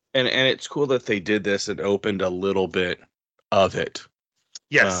insane. And it's cool that they did this and opened a little bit of it.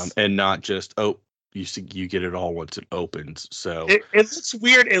 Yes. And not just, you get it all once it opens. So It looks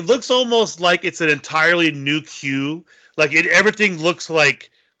weird. It looks almost like it's an entirely new queue. Like everything looks like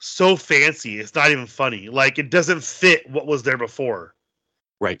so fancy. It's not even funny. Like it doesn't fit what was there before.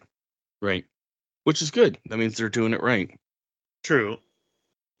 right, right, which is good. That means they're doing it right. True.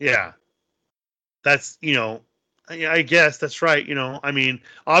 Yeah. That's I guess that's right. I mean,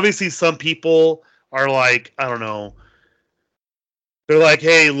 obviously some people are like, I don't know. They're like,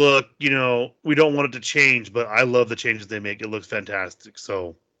 hey, look, we don't want it to change, but I love the changes they make. It looks fantastic.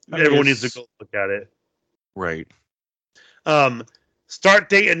 So I mean, everyone needs to it's go look at it. right. Um, Start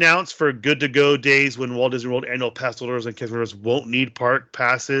date announced for good to go days when Walt Disney World annual pass holders and cast members won't need park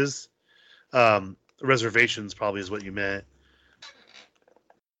passes. Reservations probably is what you meant.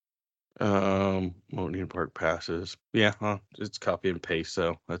 Won't need park passes. Yeah, huh? It's copy and paste,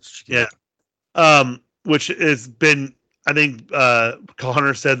 so that's Yeah. good. Which has been, I think,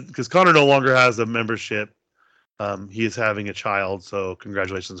 Connor said, because Connor no longer has a membership. He is having a child, so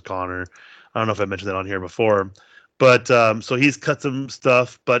congratulations, Connor. I don't know if I mentioned that on here before, but so he's cut some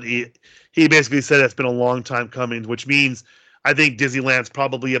stuff, but he basically said it's been a long time coming, which means I think Disneyland's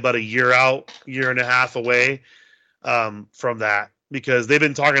probably about a year out, year and a half away from that, because they've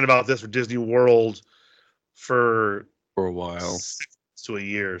been talking about this for Disney World for For a while. 6 to a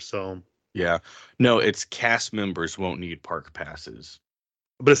year. So, Yeah. No, it's cast members won't need park passes.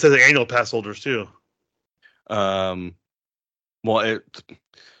 but it says annual pass holders too. Um, well,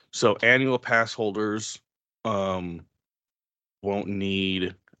 so annual pass holders won't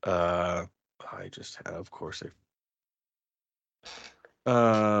need I just have, of course,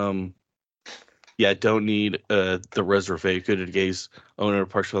 yeah, don't need the reservation. Good days owner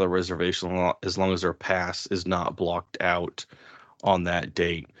parks with a reservation as long as their pass is not blocked out on that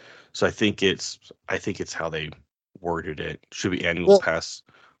date. So I think it's how they worded it. Should be annual Well, pass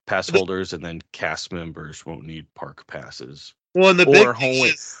the, holders, and then cast members won't need park passes. well, and the Or big thing wholly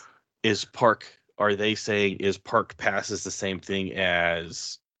is, is park. Are they saying is park passes the same thing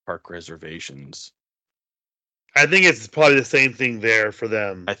as park reservations? I think it's probably the same thing there for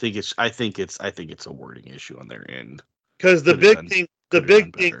them. I think it's a wording issue on their end. Because Could have done the could have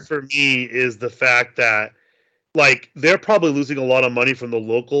done big thing better. for me is the fact that like they're probably losing a lot of money from the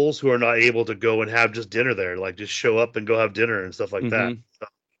locals who are not able to go and have just dinner there, like just show up and go have dinner and stuff like that. Mm-hmm. So,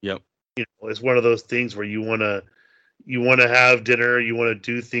 Yep. it's one of those things where you want to have dinner, you want to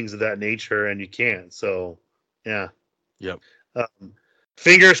do things of that nature, and you can't. So, yeah. Yep. Um,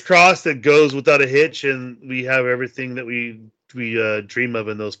 Fingers crossed it goes without a hitch, and we have everything that we dream of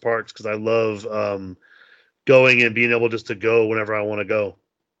in those parks. Because I love going and being able just to go whenever I want to go.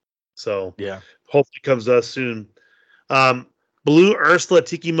 So Yeah. hopefully it comes to us soon. Um, Blue Ursula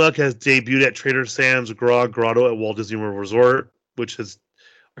Tiki Mug has debuted at Trader Sam's Grotto at Walt Disney World Resort, which is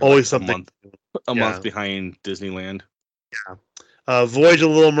Or like always a something. month Yeah. behind Disneyland. Voyage of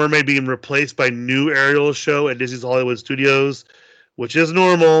the Little Mermaid being replaced by new Ariel show at Disney's Hollywood Studios, which is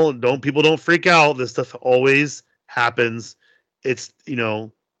normal. People don't freak out. This stuff always happens. It's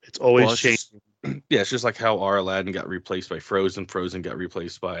it's always Well, it's changing. just yeah, it's just like how our Aladdin got replaced by Frozen. Frozen got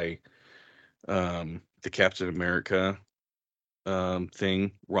replaced by the Captain America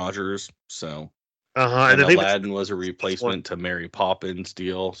thing, Rogers. So And and I think Aladdin was a this one. replacement to Mary Poppins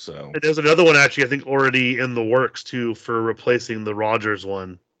deal. So There's another one actually. I think already in the works too for replacing the Rogers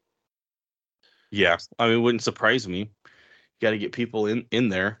one. yeah, I mean, it wouldn't surprise me. You got to get people in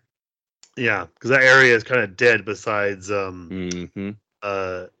there. Yeah, because that area is kind of dead. Besides Mm-hmm.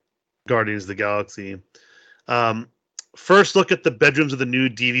 uh, Guardians of the Galaxy. Um, First look at the bedrooms of the new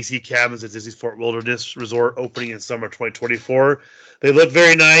DVC cabins at Disney's Fort Wilderness Resort opening in summer 2024. They look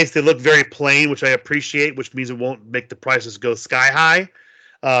very nice. They look very plain, which I appreciate, which means it won't make the prices go sky high.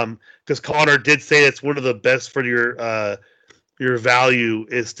 Because Connor did say it's one of the best for your value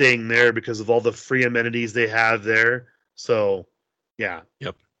is staying there because of all the free amenities they have there. So, yeah.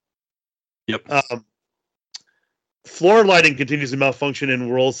 Yep. Yep. Um, Floor lighting continues to malfunction in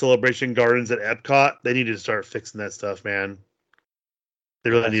World Celebration Gardens at Epcot. They need to start fixing that stuff, man. They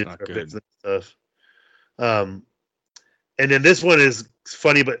really That's need to not start good. fixing that stuff. Um, and then this one is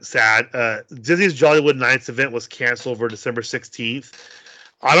funny but sad. Disney's Jollywood Nights event was canceled for December 16th.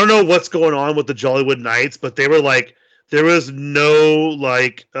 I don't know what's going on with the Jollywood Nights, but they were like, there was no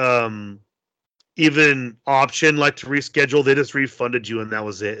like even option like to reschedule. They just refunded you and that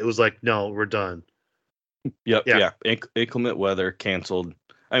was it. It was like, no, we're done. Yep. Yeah, Yeah. Inclement weather canceled.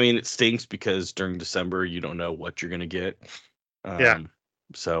 I mean, it stinks because during December you don't know what you're gonna get. yeah. Um.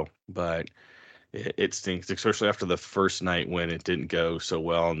 So, but it stinks, especially after the first night when it didn't go so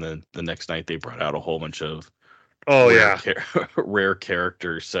well, and then the next night they brought out a whole bunch of Oh yeah. rare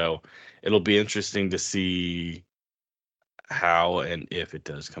character. So it'll be interesting to see how and if it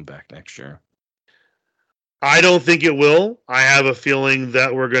does come back next year. I don't think it will. I have a feeling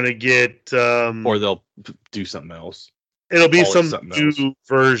that we're gonna get Or they'll do something else. it'll be Call it some something else. new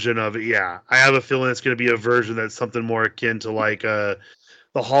version of it. Yeah, I have a feeling it's gonna be a version that's something more akin to like the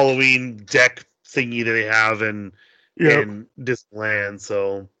Halloween deck thingy that they have Yep. in Disneyland.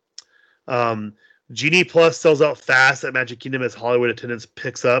 So um, Genie Plus sells out fast at Magic Kingdom as Hollywood attendance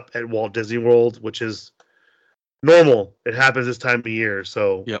picks up at Walt Disney World, which is normal. It happens this time of year.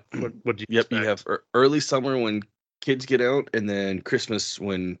 So Yep. what do you Yep. You have expect? early summer when kids get out, and then Christmas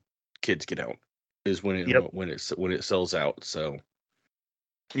when kids get out is Yep. when it sells out. So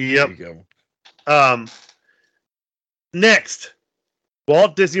there Yep. you go. Um, next,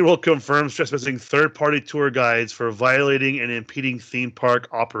 Walt Disney World confirms trespassing third-party tour guides for violating and impeding theme park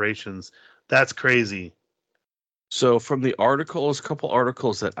operations. That's crazy. So from the articles, a couple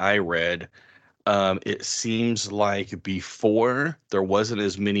articles that I read, it seems like before there wasn't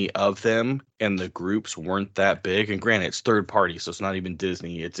as many of them, and the groups weren't that big. And granted, it's third party, so it's not even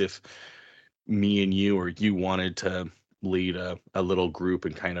Disney. It's if me and you or you wanted to lead a little group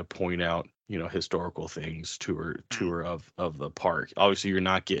and kind of point out, historical things, tour of the park. Obviously, you're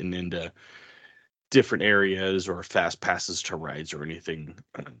not getting into different areas or fast passes to rides or anything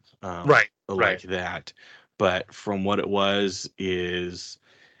Right. like Right. that. But from what it was is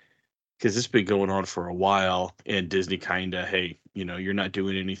because it's been going on for a while, and Disney kind of, hey, you're not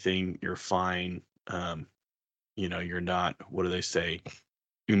doing anything, you're fine. You're not, what do they say,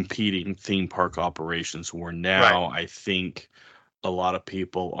 impeding theme park operations. Where Right. now I think a lot of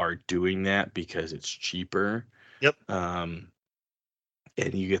people are doing that because it's cheaper. Yep. Um,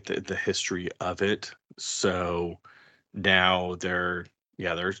 and you get the history of it. So now they're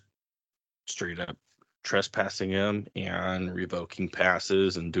straight up trespassing him and revoking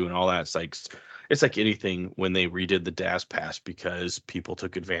passes and doing all that. It's like anything when they redid the DAS pass because people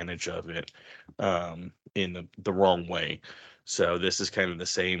took advantage of it in the wrong way. So this is kind of the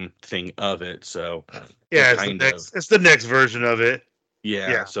same thing of it. So it Yeah. It's the kind of next. It's the next version of it.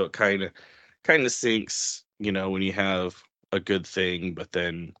 yeah. Yeah. So it kind of sinks, when you have a good thing, but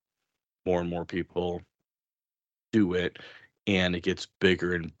then more and more people do it, and it gets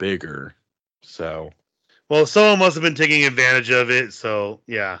bigger and bigger. So Well, someone must have been taking advantage of it. So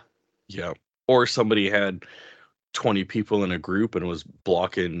yeah. yeah. Or somebody had 20 people in a group and was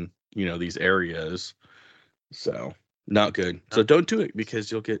blocking, these areas. So not good. So don't do it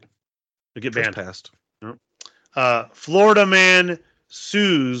because you'll get To get banned. trespassed. Yep. Florida man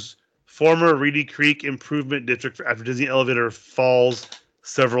sues former Reedy Creek Improvement District after Disney elevator falls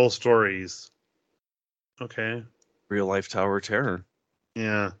several stories. Okay. Real life tower terror.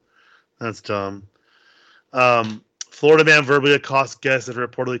 Yeah, that's dumb. Florida man verbally accosts guests after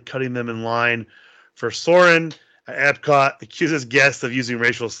reportedly cutting them in line for Soren at Epcot. Accuses guests of using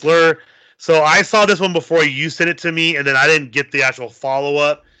racial slur. So I saw this one before you sent it to me, and then I didn't get the actual follow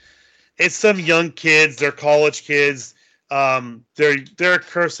up. It's some young kids. They're college kids. They're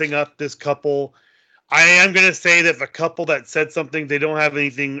cursing up this couple. I am gonna say that the couple that said something, they don't have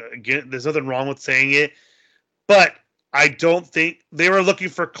anything again. There's nothing wrong with saying it, but I don't think they were looking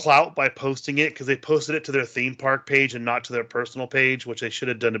for clout by posting it because they posted it to their theme park page and not to their personal page, which they should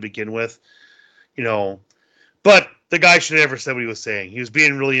have done to begin with. You know, but the guy should have never said what he was saying. He was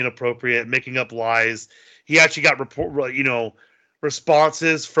being really inappropriate, making up lies. He actually got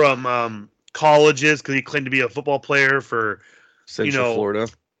responses from colleges because he claimed to be a football player for, you Central know, Florida.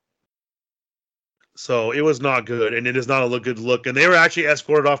 so it was not good, and it is not a good look. And they were actually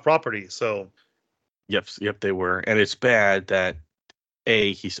escorted off property. So Yep, they were. And it's bad that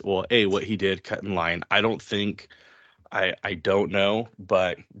what he did cut in line. I don't think I don't know,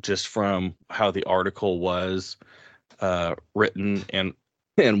 but just from how the article was written and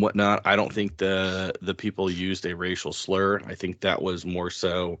whatnot, I don't think the people used a racial slur. I think that was more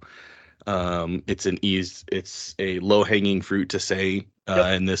so it's a low hanging fruit to say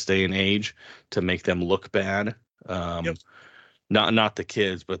yep, in this day and age to make them look bad. yep. Not the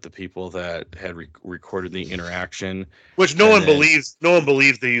kids, but the people that had recorded the interaction. Which no And one then believes. No one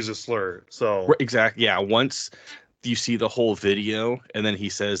believes they use a slur. So exactly, yeah. Once you see the whole video, and then he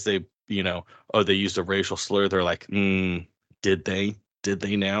says oh, they used a racial slur. They're like, did they? Did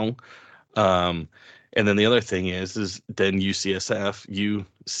they now? Um, and then the other thing is then UCF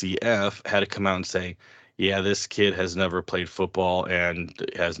had to come out and say, yeah, this kid has never played football and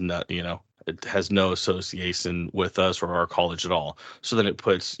has not, it has no association with us or our college at all. So then it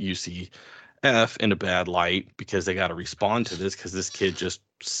puts UCF in a bad light because they got to respond to this because this kid just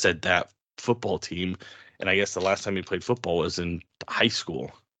said that football team, and I guess the last time he played football was in high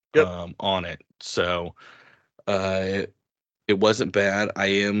school. Yep. On it, so uh, it wasn't bad. I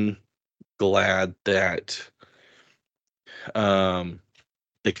am glad that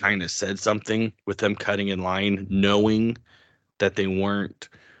they kind of said something with them cutting in line, knowing that they weren't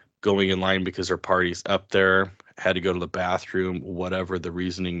going in line because their party's up there, had to go to the bathroom, whatever the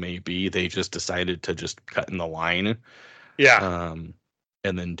reasoning may be. They just decided to just cut in the line. Yeah.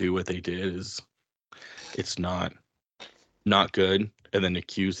 And then do what they did is it's not good, and then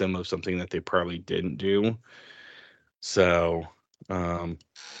accuse them of something that they probably didn't do. So,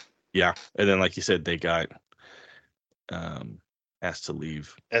 yeah. And then, like you said, they got asked to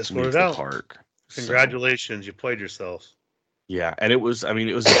leave Escorted the out. park. Congratulations, you played yourself. Yeah, and it was a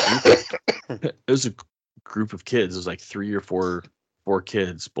group of it was a group of kids. It was like 3 or 4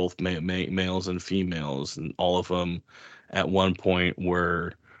 kids, both males and females, and all of them at one point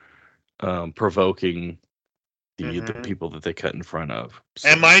were provoking the people that they cut in front of. So.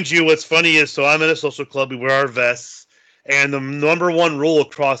 And mind you, what's funny is, so I'm in a social club, we wear our vests, and the number one rule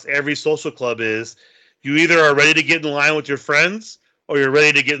across every social club is you either are ready to get in line with your friends or you're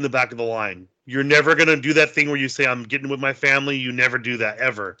ready to get in the back of the line. You're never going to do that thing where you say, I'm getting with my family. You never do that,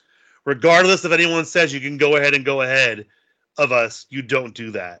 ever. Regardless if anyone says you can go ahead of us, you don't do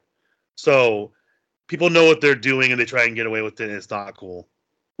that. So people know what they're doing and they try and get away with it, and it's not cool.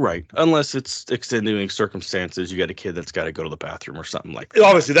 Right. Unless it's extenuating circumstances. You got a kid that's got to go to the bathroom or something like that.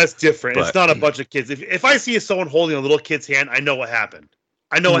 Obviously, that's different. But it's not a bunch of kids. If I see someone holding a little kid's hand, I know what happened.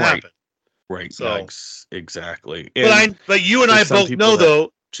 I know what happened. Right. So exactly. But you and I both know,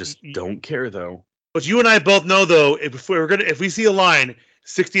 though. Just don't care, though. But you and I both know, though, if we see a line,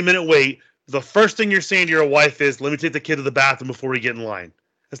 60-minute wait, the first thing you're saying to your wife is, "Let me take the kid to the bathroom before we get in line."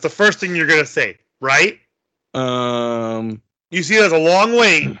 That's the first thing you're gonna say, right? You see there's a long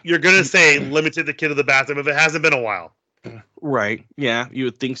wait, you're going to say, let me take the kid to the bathroom if it hasn't been a while. Right. Yeah, you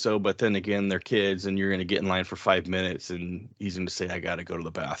would think so. But then again, they're kids and you're going to get in line for 5 minutes and he's going to say, I got to go to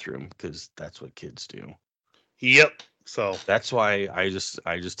the bathroom because that's what kids do. Yep. So that's why I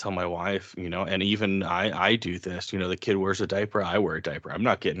just tell my wife, and even I do this, the kid wears a diaper. I wear a diaper. I'm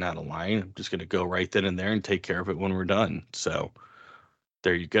not getting out of line. I'm just going to go right then and there and take care of it when we're done. So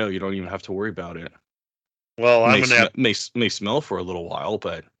there you go. You don't even have to worry about it. Well, may smell for a little while,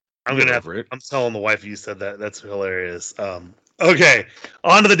 but I'm telling the wife you said that. That's hilarious. Okay,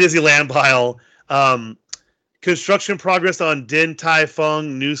 on to the Disneyland pile. Construction progress on Din Tai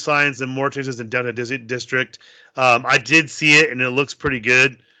Fung, new signs and more changes in downtown Disney District. I did see it, and it looks pretty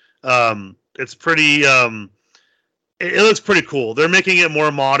good. It's pretty. It looks pretty cool. They're making it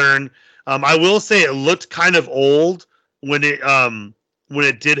more modern. I will say it looked kind of old when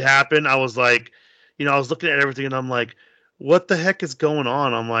it did happen. I was like. I was looking at everything and I'm like, what the heck is going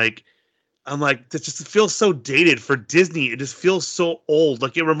on? I'm like, this just feels so dated for Disney. It just feels so old.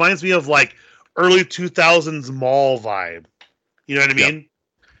 Like it reminds me of like early 2000s mall vibe. You know what I mean?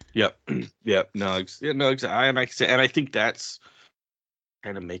 Yep. No, exactly. And I think that's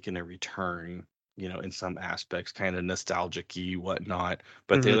kind of making a return, in some aspects, kind of nostalgic-y, whatnot.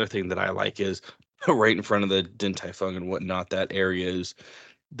 But the other thing that I like is right in front of the Din Tai Fung and whatnot, that area is.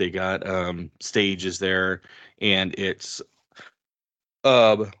 They got stages there, and it's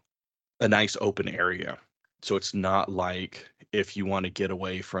a nice open area. So it's not like if you want to get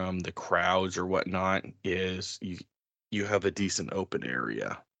away from the crowds or whatnot, is you have a decent open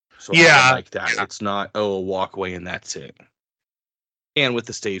area. So I like that. Yeah. It's not a walkway and that's it. And with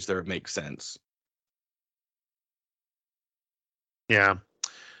the stage there, it makes sense. Yeah,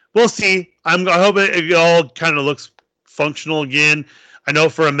 we'll see. I hope it all kind of looks functional again. I know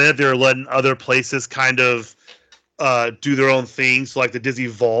for a minute they were letting other places kind of do their own thing. So like the Disney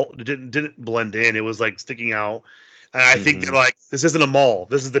Vault didn't blend in. It was like sticking out. And I think they're like, this isn't a mall.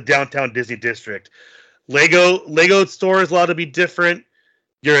 This is the downtown Disney district. Lego store is allowed to be different.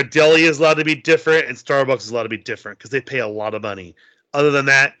 Your deli is allowed to be different. And Starbucks is allowed to be different because they pay a lot of money. Other than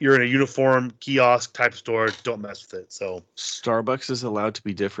that, you're in a uniform kiosk type store. Don't mess with it. So Starbucks is allowed to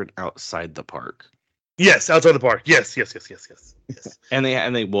be different outside the park. Yes, outside the park. Yes. And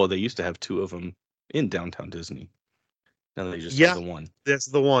they used to have 2 of them in downtown Disney. Now they just have the one. That's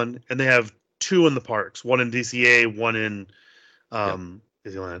the one, and they have 2 in the parks. One in DCA, one in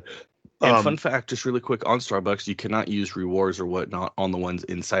Disneyland. And fun fact, just really quick on Starbucks, you cannot use rewards or whatnot on the ones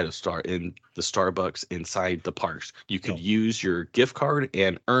inside of the Starbucks inside the parks. You could use your gift card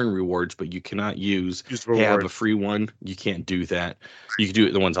and earn rewards, but you cannot use have a free one. You can't do that. You can do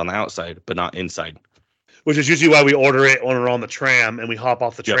it the ones on the outside, but not inside. Which is usually why we order it when we're on the tram and we hop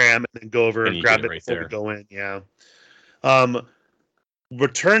off the tram and then go over and grab it right before there. We go in. Yeah.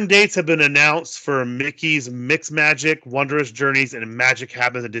 Return dates have been announced for Mickey's Mix Magic, Wondrous Journeys, and Magic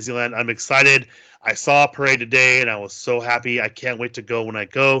Happens at Disneyland. I'm excited. I saw a parade today, and I was so happy. I can't wait to go when I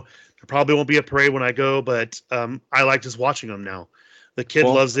go. There probably won't be a parade when I go, but I like just watching them now. The kid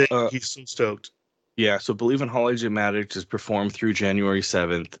Well, loves it. He's so stoked. yeah, so Believe in Holidays and Magic is performed through January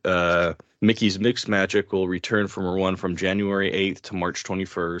 7th. Mickey's Mixed Magic will return from a run from January 8th to March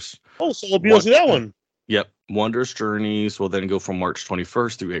 21st. Oh, so we'll be able to see that one. Yep. Wondrous Journeys will then go from March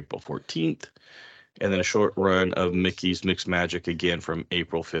 21st through April 14th. And then a short run of Mickey's Mixed Magic again from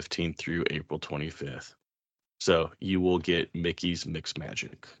April 15th through April 25th. So you will get Mickey's Mixed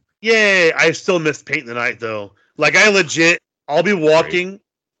Magic. Yay! I still miss Paint the Night though. Like I legit, I'll be walking. Right.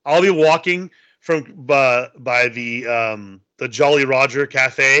 I'll be walking from by the Jolly Roger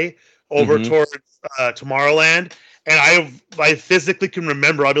Cafe over towards Tomorrowland, and I physically can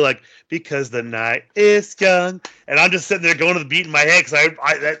remember. I'll be like, because the night is young, and I'm just sitting there going to the beat in my head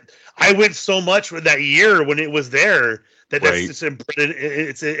because I went so much with that year when it was there that that's just imprinted.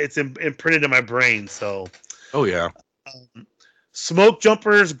 It's imprinted in my brain. So, oh yeah. Smoke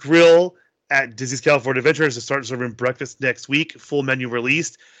Jumpers Grill at Disney's California Adventure is to start serving breakfast next week. Full menu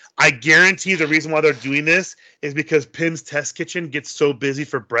released. I guarantee the reason why they're doing this is because Pim's Test Kitchen gets so busy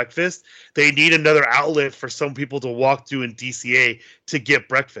for breakfast. They need another outlet for some people to walk through in DCA to get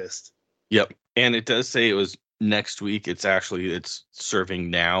breakfast. Yep. And it does say it was next week. It's serving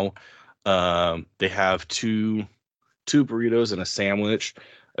now. They have two burritos and a sandwich,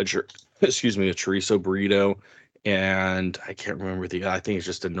 a chorizo burrito. And I can't remember I think it's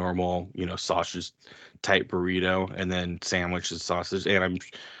just a normal, sausage type burrito, and then sandwich and sausage.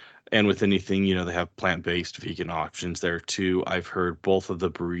 And with anything, they have plant-based vegan options there too. I've heard both of the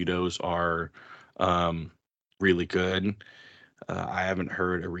burritos are really good. I haven't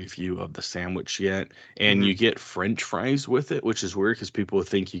heard a review of the sandwich yet. And you get French fries with it, which is weird because people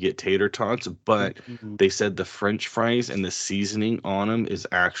think you get tater tots, but they said the French fries and the seasoning on them is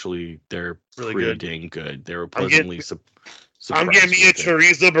actually, they're really pretty dang good. They were pleasantly surprised. I'm getting me a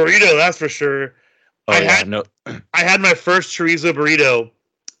chorizo burrito, that's for sure. I had my first chorizo burrito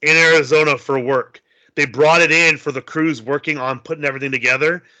in Arizona for work. They brought it in for the crews working on putting everything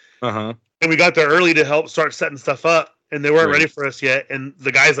together. And we got there early to help start setting stuff up. And they weren't ready for us yet. And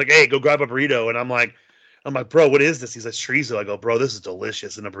the guy's like, hey, go grab a burrito. And I'm like, bro, what is this? He's like, chorizo. I go, bro, this is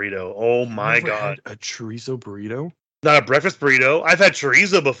delicious in a burrito. Oh my God. Had a chorizo burrito? Not a breakfast burrito. I've had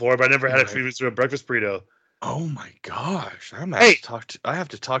chorizo before, but I never had a chorizo breakfast burrito. Oh my gosh. I have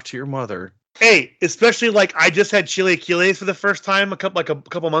to talk to your mother. Hey, especially like I just had chilaquiles for the first time a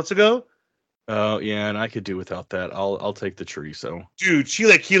couple months ago. Oh yeah, and I could do without that. I'll take the chorizo. Dude,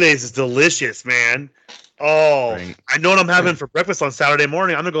 chilaquiles is delicious, man. Oh, I know what I'm having for breakfast on Saturday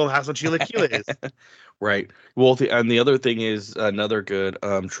morning. I'm gonna go have some chilaquiles. Right. Well, the other thing is another good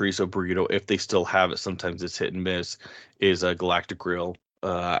chorizo burrito, if they still have it. Sometimes it's hit and miss. Is a Galactic Grill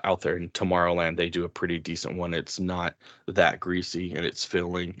out there in Tomorrowland. They do a pretty decent one. It's not that greasy and it's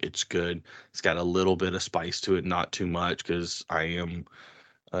filling. It's good. It's got a little bit of spice to it, not too much, because I am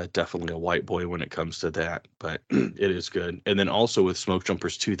definitely a white boy when it comes to that. But it is good. And then also with Smoke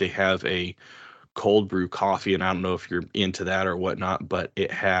Jumpers too, they have a cold brew coffee, and I don't know if you're into that or whatnot, but it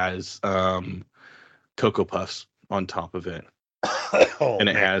has Cocoa Puffs on top of it. And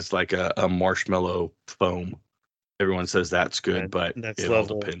it has like a marshmallow foam. Everyone says that's good, but it all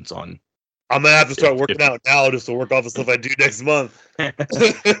depends on. I'm gonna have to start working out now just to work off the stuff I do next month.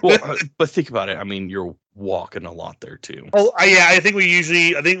 Well, but think about it. I mean, you're walking a lot there too. Oh, yeah. I think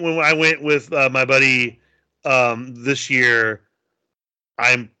when I went with my buddy this year,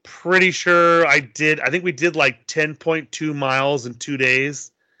 I'm pretty sure I think we did like 10.2 miles in 2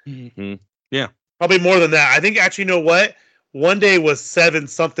 days. Yeah. Probably more than that. I think actually, you know what? One day was 7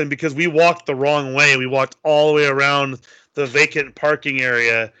 something because we walked the wrong way. We walked all the way around the vacant parking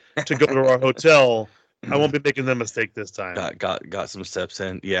area to go to our hotel. I won't be making that mistake this time. Got some steps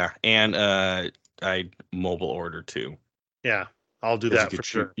in. Yeah. And I mobile order too. Yeah. I'll do that for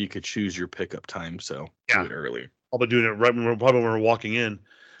sure. You could choose your pickup time, so do it early. I'll be doing it right when we're walking in.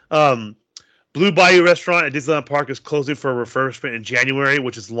 Blue Bayou Restaurant at Disneyland Park is closing for a refurbishment in January,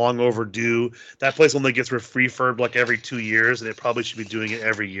 which is long overdue. That place only gets refurbed like every 2 years, and it probably should be doing it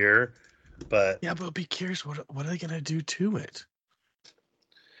every year. But yeah, but be curious, what are they gonna do to it?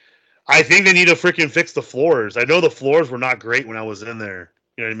 I think they need to freaking fix the floors. I know the floors were not great when I was in there.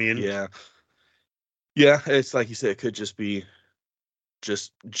 You know what I mean? Yeah. Yeah, it's like you said, it could just be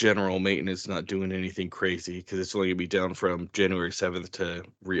just general maintenance, not doing anything crazy, because it's only gonna be down from January 7th to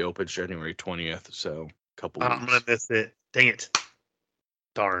reopen January 20th. So a couple weeks. I'm gonna miss it. Dang it.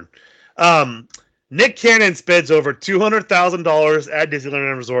 Darn. Nick Cannon spends over $200,000 at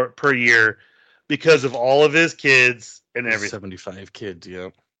Disneyland Resort per year because of all of his kids and everything. 75 kids,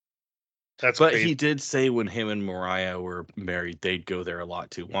 yep. That's But crazy. he did say when him and Mariah were married, they'd go there a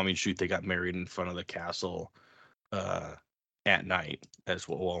lot too. Well, I mean, shoot, they got married in front of the castle at night as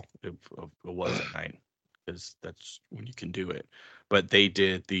well. Well, it was at night because that's when you can do it. But they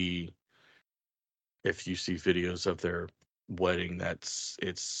did if you see videos of their wedding,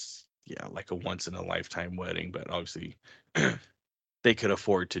 it's like a once in a lifetime wedding. But obviously, they could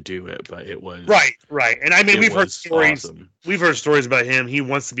afford to do it. But it was right. And I mean, we've heard stories. Awesome. We've heard stories about him. He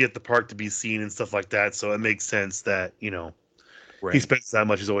wants to be at the park to be seen and stuff like that. So it makes sense that he spends that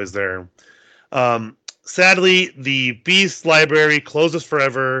much. He's always there. Sadly, the Beast Library closes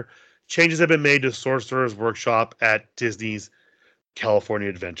forever. Changes have been made to Sorcerer's Workshop at Disney's California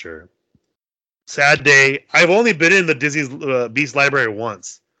Adventure. Sad day. I've only been in the Disney's Beast Library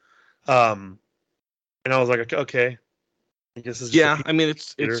once, and I was like, okay, I guess it's just I mean,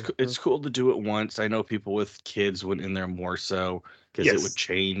 it's cool to do it once. I know people with kids went in there more so because it would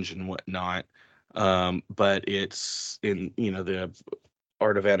change and whatnot. But it's in the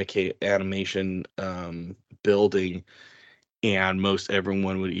Art of Animation building, and most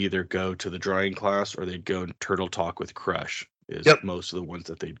everyone would either go to the drawing class or they'd go and Turtle Talk with Crush is most of the ones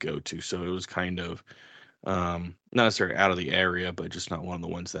that they'd go to. So it was kind of not necessarily out of the area, but just not one of the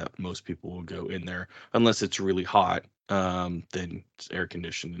ones that most people will go in there unless it's really hot. Then it's air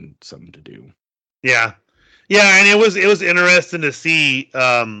conditioned and something to do. Yeah, and it was interesting to see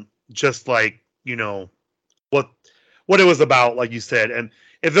just like what it was about, like you said. And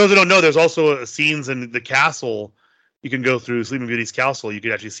if those who don't know, there's also scenes in the castle. You can go through Sleeping Beauty's castle. You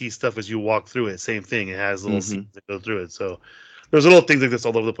can actually see stuff as you walk through it. Same thing. It has little scenes that go through it. So there's little things like this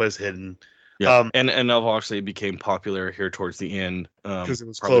all over the place hidden. Yeah, and obviously it became popular here towards the end because it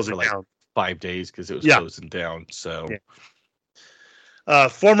was probably closing for like down 5 days because it was closing down. So. Yeah.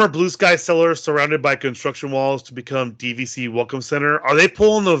 Former Blue Sky Cellar surrounded by construction walls to become DVC Welcome Center. Are they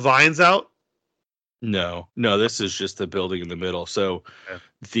pulling the vines out? No, this is just the building in the middle. So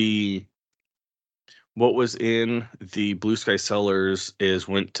what was in the Blue Sky Cellars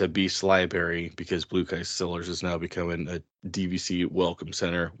went to Beast Library because Blue Sky Cellars is now becoming a DVC Welcome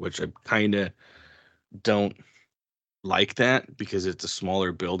Center, which I kind of don't like that because it's a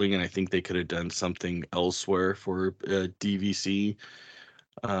smaller building and I think they could have done something elsewhere for DVC.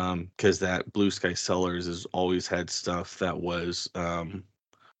 Because that Blue Sky Cellars has always had stuff that was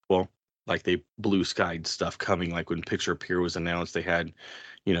like they blue skied stuff coming. Like when Pixar Pier was announced, they had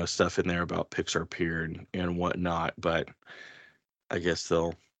stuff in there about Pixar Pier and whatnot. But I guess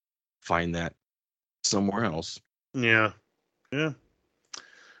they'll find that somewhere else. Yeah.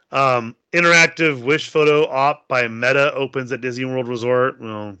 Interactive wish photo op by Meta opens at Disney World Resort.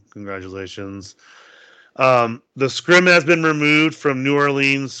 Well, congratulations. The scrim has been removed from New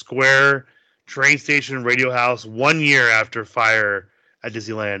Orleans Square train station radio house 1 year after fire at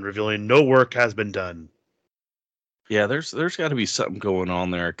Disneyland, revealing no work has been done. Yeah, there's got to be something going on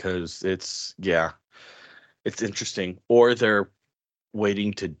there because it's interesting. Or they're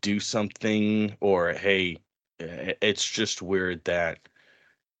waiting to do something, or hey, it's just weird that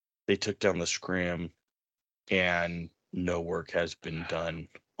they took down the scrim and no work has been done.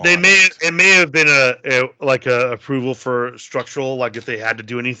 It may have been a approval for structural, like if they had to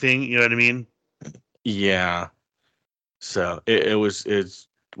do anything, you know what I mean? Yeah. So it was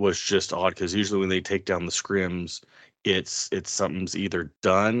just odd because usually when they take down the scrims, it's something's either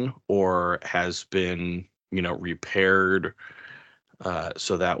done or has been repaired,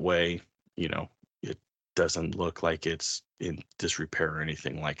 so that way it doesn't look like it's in disrepair or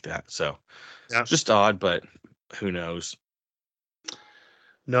anything like that. So it's just odd, but who knows?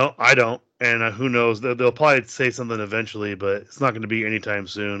 No, I don't. And who knows? They'll probably say something eventually, but it's not going to be anytime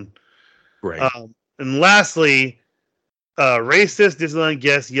soon. Right. And lastly, racist Disneyland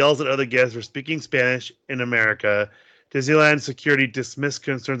guest yells at other guests for speaking Spanish in America. Disneyland security dismissed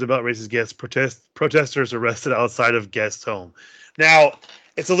concerns about racist guests. Protesters arrested outside of guest home. Now,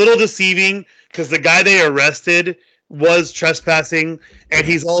 it's a little deceiving because the guy they arrested was trespassing, and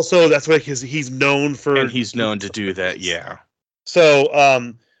he's also he's known for, and he's known to do that. Yeah.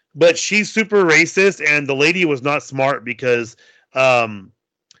 So, but she's super racist, and the lady was not smart because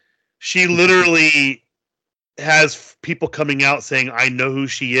she literally has people coming out saying, I know who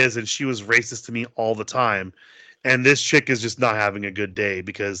she is, and she was racist to me all the time. And this chick is just not having a good day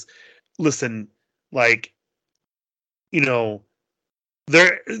because, listen, like,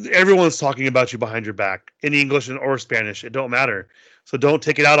 everyone's talking about you behind your back in English or Spanish. It don't matter. So don't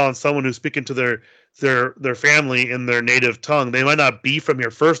take it out on someone who's speaking to their family in their native tongue. They might not be from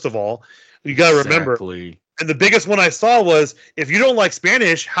here, first of all. You got to remember. Exactly. And the biggest one I saw was, if you don't like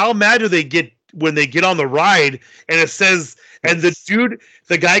Spanish, how mad do they get when they get on the ride and it says, and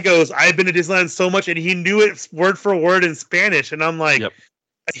the guy goes, I've been to Disneyland so much, and he knew it word for word in Spanish. And Yep.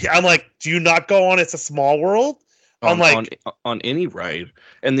 I'm like, do you not go on It's a Small World? I'm On like, on any ride.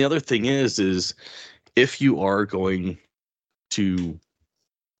 And the other thing is if you are going to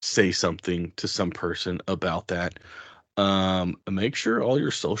say something to some person about that, make sure all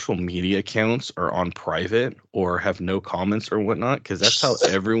your social media accounts are on private or have no comments or whatnot, because that's how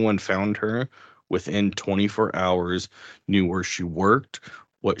everyone found her within 24 hours, knew where she worked,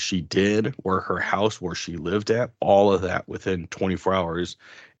 what she did, where her house, where she lived at, all of that within 24 hours.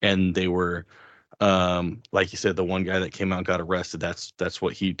 And they were, like you said, the one guy that came out and got arrested, that's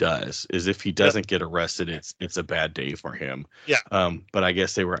what he does, is if he doesn't get arrested, it's a bad day for him. yeah, But I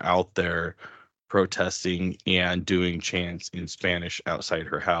guess they were out there protesting and doing chants in Spanish outside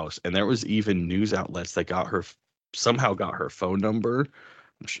her house. And there was even news outlets that somehow got her phone number.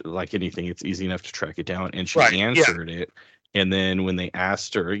 Like anything, it's easy enough to track it down. And she right, yeah, answered it. And then when they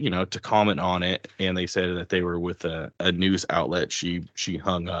asked her, to comment on it, and they said that they were with a news outlet, she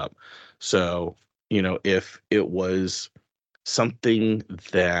hung up. So, if it was something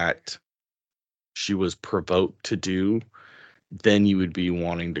that she was provoked to do, then you would be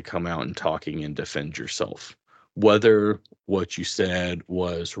wanting to come out and talking and defend yourself. Whether what you said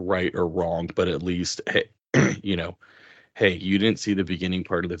was right or wrong, but at least, hey, hey, you didn't see the beginning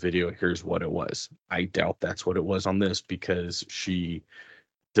part of the video. Here's what it was. I doubt that's what it was on this, because she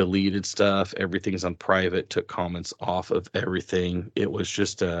deleted stuff. Everything's on private, took comments off of everything. It was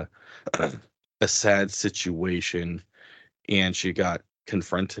just a sad situation, and she got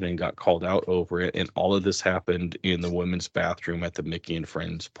confronted and got called out over it. And all of this happened in the women's bathroom at the Mickey and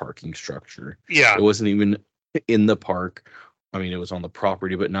Friends parking structure. yeah. It wasn't even in the park. I mean, it was on the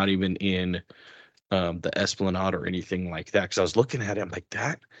property, but not even in the Esplanade or anything like that. Because I was looking at it, I'm like,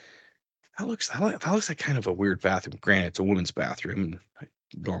 that looks like kind of a weird bathroom. Granted, it's a women's bathroom. I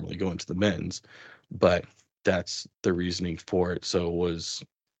normally go into the men's, but that's the reasoning for it. So it was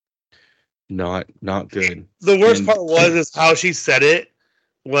not good. The worst And part is how she said it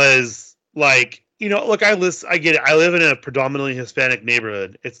was like, look, I get it. I live in a predominantly Hispanic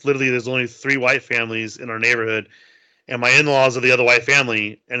neighborhood. It's literally, there's only 3 white families in our neighborhood, and my in-laws are the other white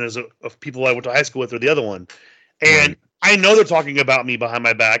family, and there's of people I went to high school with are the other one. And right. I know they're talking about me behind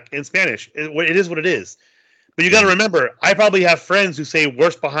my back in Spanish. It is what it is. But you got to remember, I probably have friends who say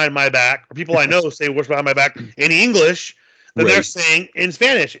worse behind my back, or people I know say worse behind my back in English than they're saying in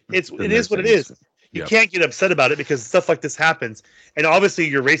Spanish. It is what it is. You can't get upset about it because stuff like this happens. And obviously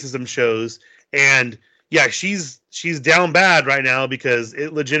your racism shows. And yeah, she's down bad right now because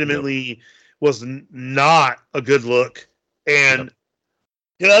it legitimately was not a good look. And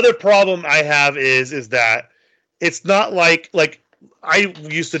the other problem I have is that it's not like I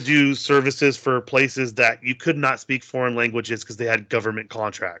used to do services for places that you could not speak foreign languages because they had government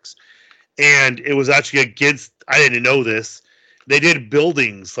contracts. And it was actually against, I didn't know this. They did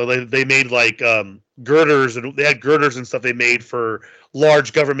buildings. So they made like girders, and they had girders and stuff they made for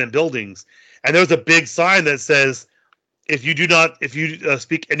large government buildings. And there was a big sign that says, if you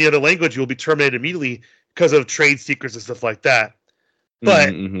speak any other language, you will be terminated immediately because of trade secrets and stuff like that.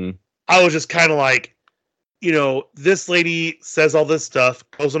 But I was just kind of like, this lady says all this stuff,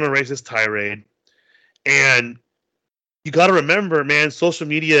 goes on a racist tirade, and you got to remember, man, social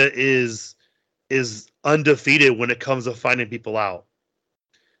media is undefeated when it comes to finding people out.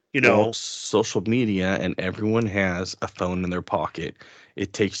 Well, social media, and everyone has a phone in their pocket.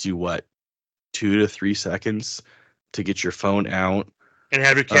 It takes you, what, 2 to 3 seconds to get your phone out and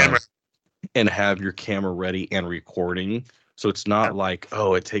have your camera ready and recording. So it's not like,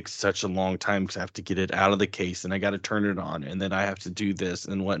 oh, it takes such a long time because I have to get it out of the case and I got to turn it on and then I have to do this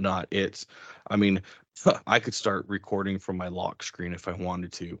and whatnot. I could start recording from my lock screen if I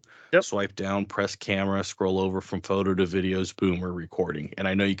wanted to. Yep. Swipe down, press camera, scroll over from photo to videos, boom, we're recording. And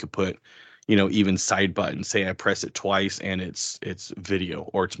I know you could put, even side buttons. Say I press it twice and it's video,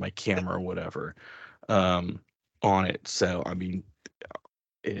 or it's my camera or whatever on it. So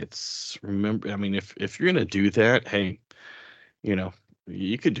if you're gonna do that, hey,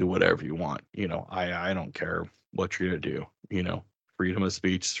 you could do whatever you want. I don't care what you're gonna do. Freedom of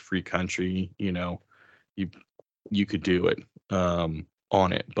speech, free country. You could do it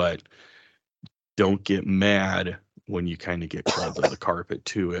on it, but don't get mad when you kind of get called to the carpet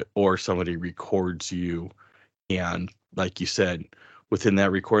to it, or somebody records you, and like you said, within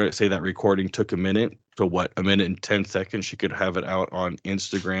that recording, say that recording took a minute. So what? A minute and 10 seconds, she could have it out on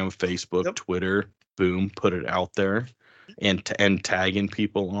Instagram, Facebook, Twitter. Boom, put it out there. and tagging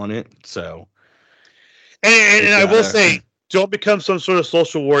people on it. So And I will gotta say, don't become some sort of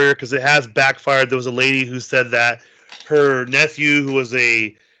social warrior because it has backfired. There was a lady who said that her nephew, who was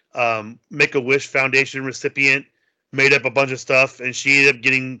a Make a Wish Foundation recipient, made up a bunch of stuff, and she ended up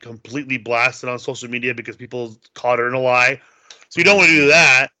getting completely blasted on social media because people caught her in a lie. So you don't want to do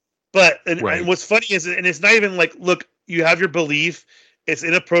that. But and right. what's funny is, and it's not even like, look, you have your belief. It's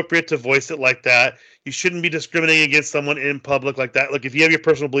inappropriate to voice it like that. You shouldn't be discriminating against someone in public like that. Look, if you have your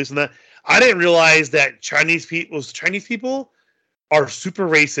personal beliefs in that, I didn't realize that Chinese people are super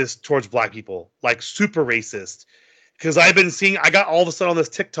racist towards black people, like super racist. Because I've been seeing, I got all of a sudden on this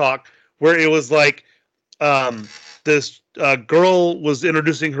TikTok where it was like, um, this girl was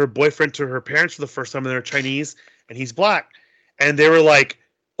introducing her boyfriend to her parents for the first time, and they're Chinese, and he's black, and they were like,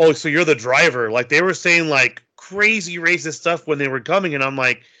 "Oh, so you're the driver?" Like they were saying like crazy racist stuff when they were coming, and I'm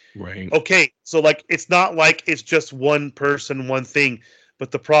like, Right. okay, so like it's not like it's just one person, one thing,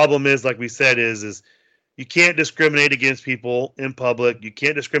 but the problem is, like we said, is you can't discriminate against people in public. You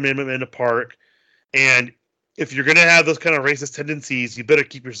can't discriminate them in a park, and if you're gonna have those kind of racist tendencies, you better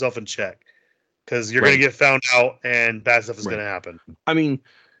keep yourself in check because you're gonna Right. get found out, and bad stuff is Right. gonna happen. I mean,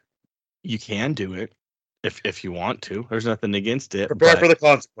 you can do it if you want to. There's nothing against it, Prepare for but the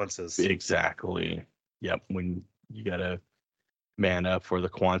consequences. exactly. Yep. When you gotta man up for the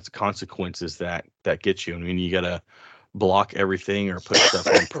consequences that get you. I mean, you gotta block everything or put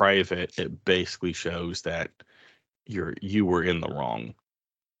stuff on private. It basically shows that you were in the wrong.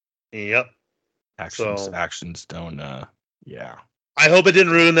 Yep. Actions So actions don't. Yeah. I hope it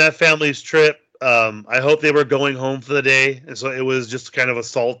didn't ruin that family's trip. I hope they were going home for the day, and so it was just kind of a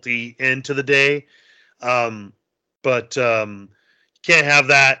salty end to the day. Um, but can't have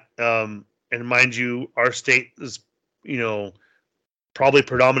that. And mind you, our state is, you know, probably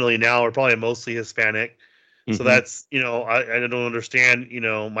predominantly now, or probably mostly Hispanic. So Hmm. that's, I don't understand.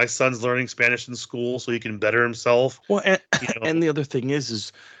 My son's learning Spanish in school so he can better himself. Well, and, You and know, the other thing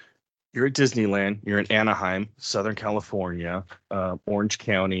is you're at Disneyland, you're in Anaheim, Southern California, Orange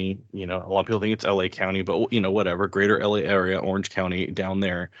County. A lot of people think it's LA County, but whatever, greater LA area, Orange County down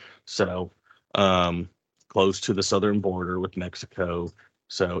there. So, close to the southern border with Mexico.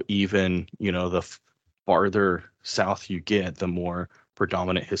 So even, the farther south you get, the more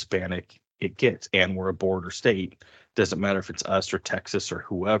predominant Hispanic it gets. And we're a border state. Doesn't matter if it's us or Texas or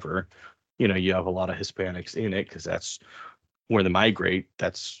whoever, you have a lot of Hispanics in it because that's where they migrate.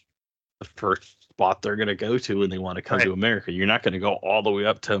 That's the first spot they're going to go to when they want to come right, to America. You're not going to go all the way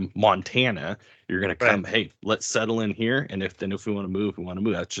up to Montana. You're going to right. come, hey, let's settle in here. And if we want to move, we want to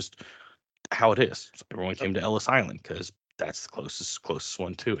move. That's just how it is. So everyone came to Ellis Island because that's the closest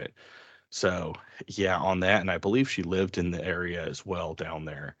one to it. So yeah, on that, and I believe she lived in the area as well down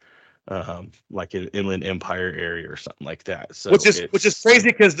there, like in Inland Empire area or something like that. Which So is it's crazy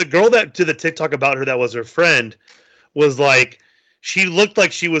because the girl that did the TikTok about her that was her friend was like, she looked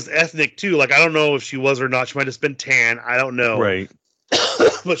like she was ethnic too. Like I don't know if she was or not. She might have been tan. I don't know. right.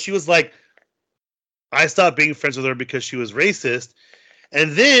 But she was like, I stopped being friends with her because she was racist.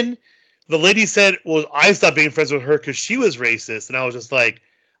 And then the lady said, well, I stopped being friends with her because she was racist. And I was just like,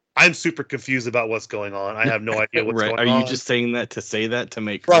 I'm super confused about what's going on. I have no idea what's Right. going Are you on. just saying that to say that to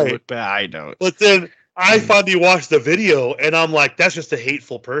make her Right. look bad? I don't. But then I finally watched the video and I'm like, that's just a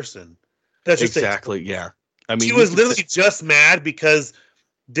hateful person. That's just a hateful Exactly. person. Yeah. I mean, She you was could say literally just mad because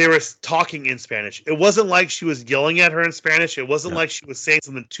they were talking in Spanish. It wasn't like she was yelling at her in Spanish. It wasn't no. like she was saying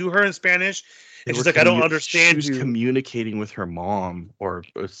something to her in Spanish. They And were she's like, I don't she understand was you. communicating with her mom or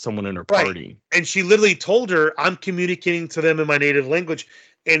someone in her Right. party. And she literally told her, I'm communicating to them in my native language.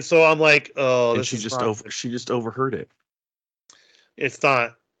 And so I'm like, oh, And this is not good. she just overheard it. It's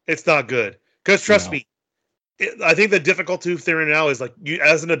not. It's not good. Because trust No. me, I think the difficulty there now is like you,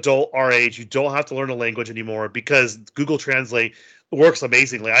 as an adult our age, you don't have to learn a language anymore because Google Translate works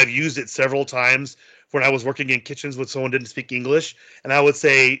amazingly. I've used it several times when I was working in kitchens with someone who didn't speak English, and I would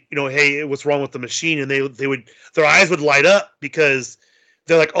say, hey, what's wrong with the machine? And they would their eyes would light up because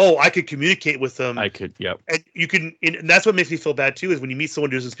they're like, oh, I could communicate with them, I could, yep. and you can. And that's what makes me feel bad too is when you meet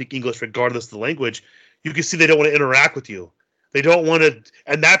someone who doesn't speak English, regardless of the language, you can see they don't want to interact with you. They don't want to,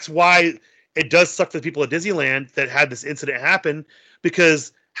 and that's why it does suck for the people at Disneyland that had this incident happen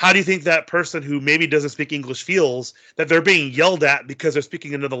because how do you think that person who maybe doesn't speak English feels that they're being yelled at because they're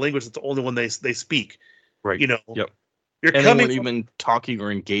speaking another language that's the only one they speak? Right. You know, Yep. you're And they coming weren't from even talking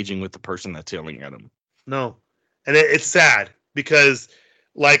or engaging with the person that's yelling at them. no, and it's sad because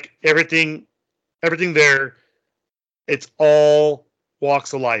like everything there, it's all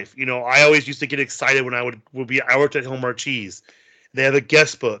walks of life. I always used to get excited when I would be I worked at Hillmar Cheese, They have a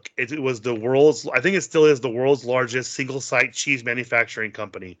guest book. It was the world's, I think it still is the world's largest single site cheese manufacturing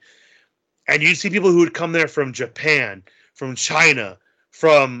company. And you'd see people who would come there from Japan, from China,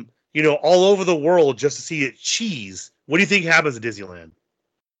 from, all over the world just to see cheese. What do you think happens at Disneyland?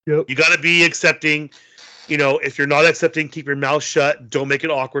 Yep. You got to be accepting. If you're not accepting, keep your mouth shut. Don't make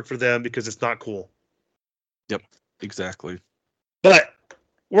it awkward for them because it's not cool. Yep, exactly. But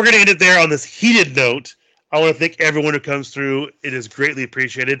we're going to end it there on this heated note. I want to thank everyone who comes through. It is greatly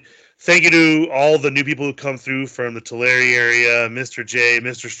appreciated. Thank you to all the new people who come through from the Tulare area, Mr. J,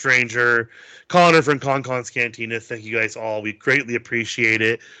 Mr. Stranger, Connor from ConCon's Cantina. Thank you guys all. We greatly appreciate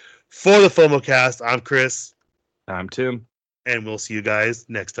it. For the FOMOcast, I'm Chris. I'm Tim. And we'll see you guys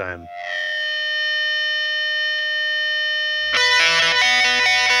next time.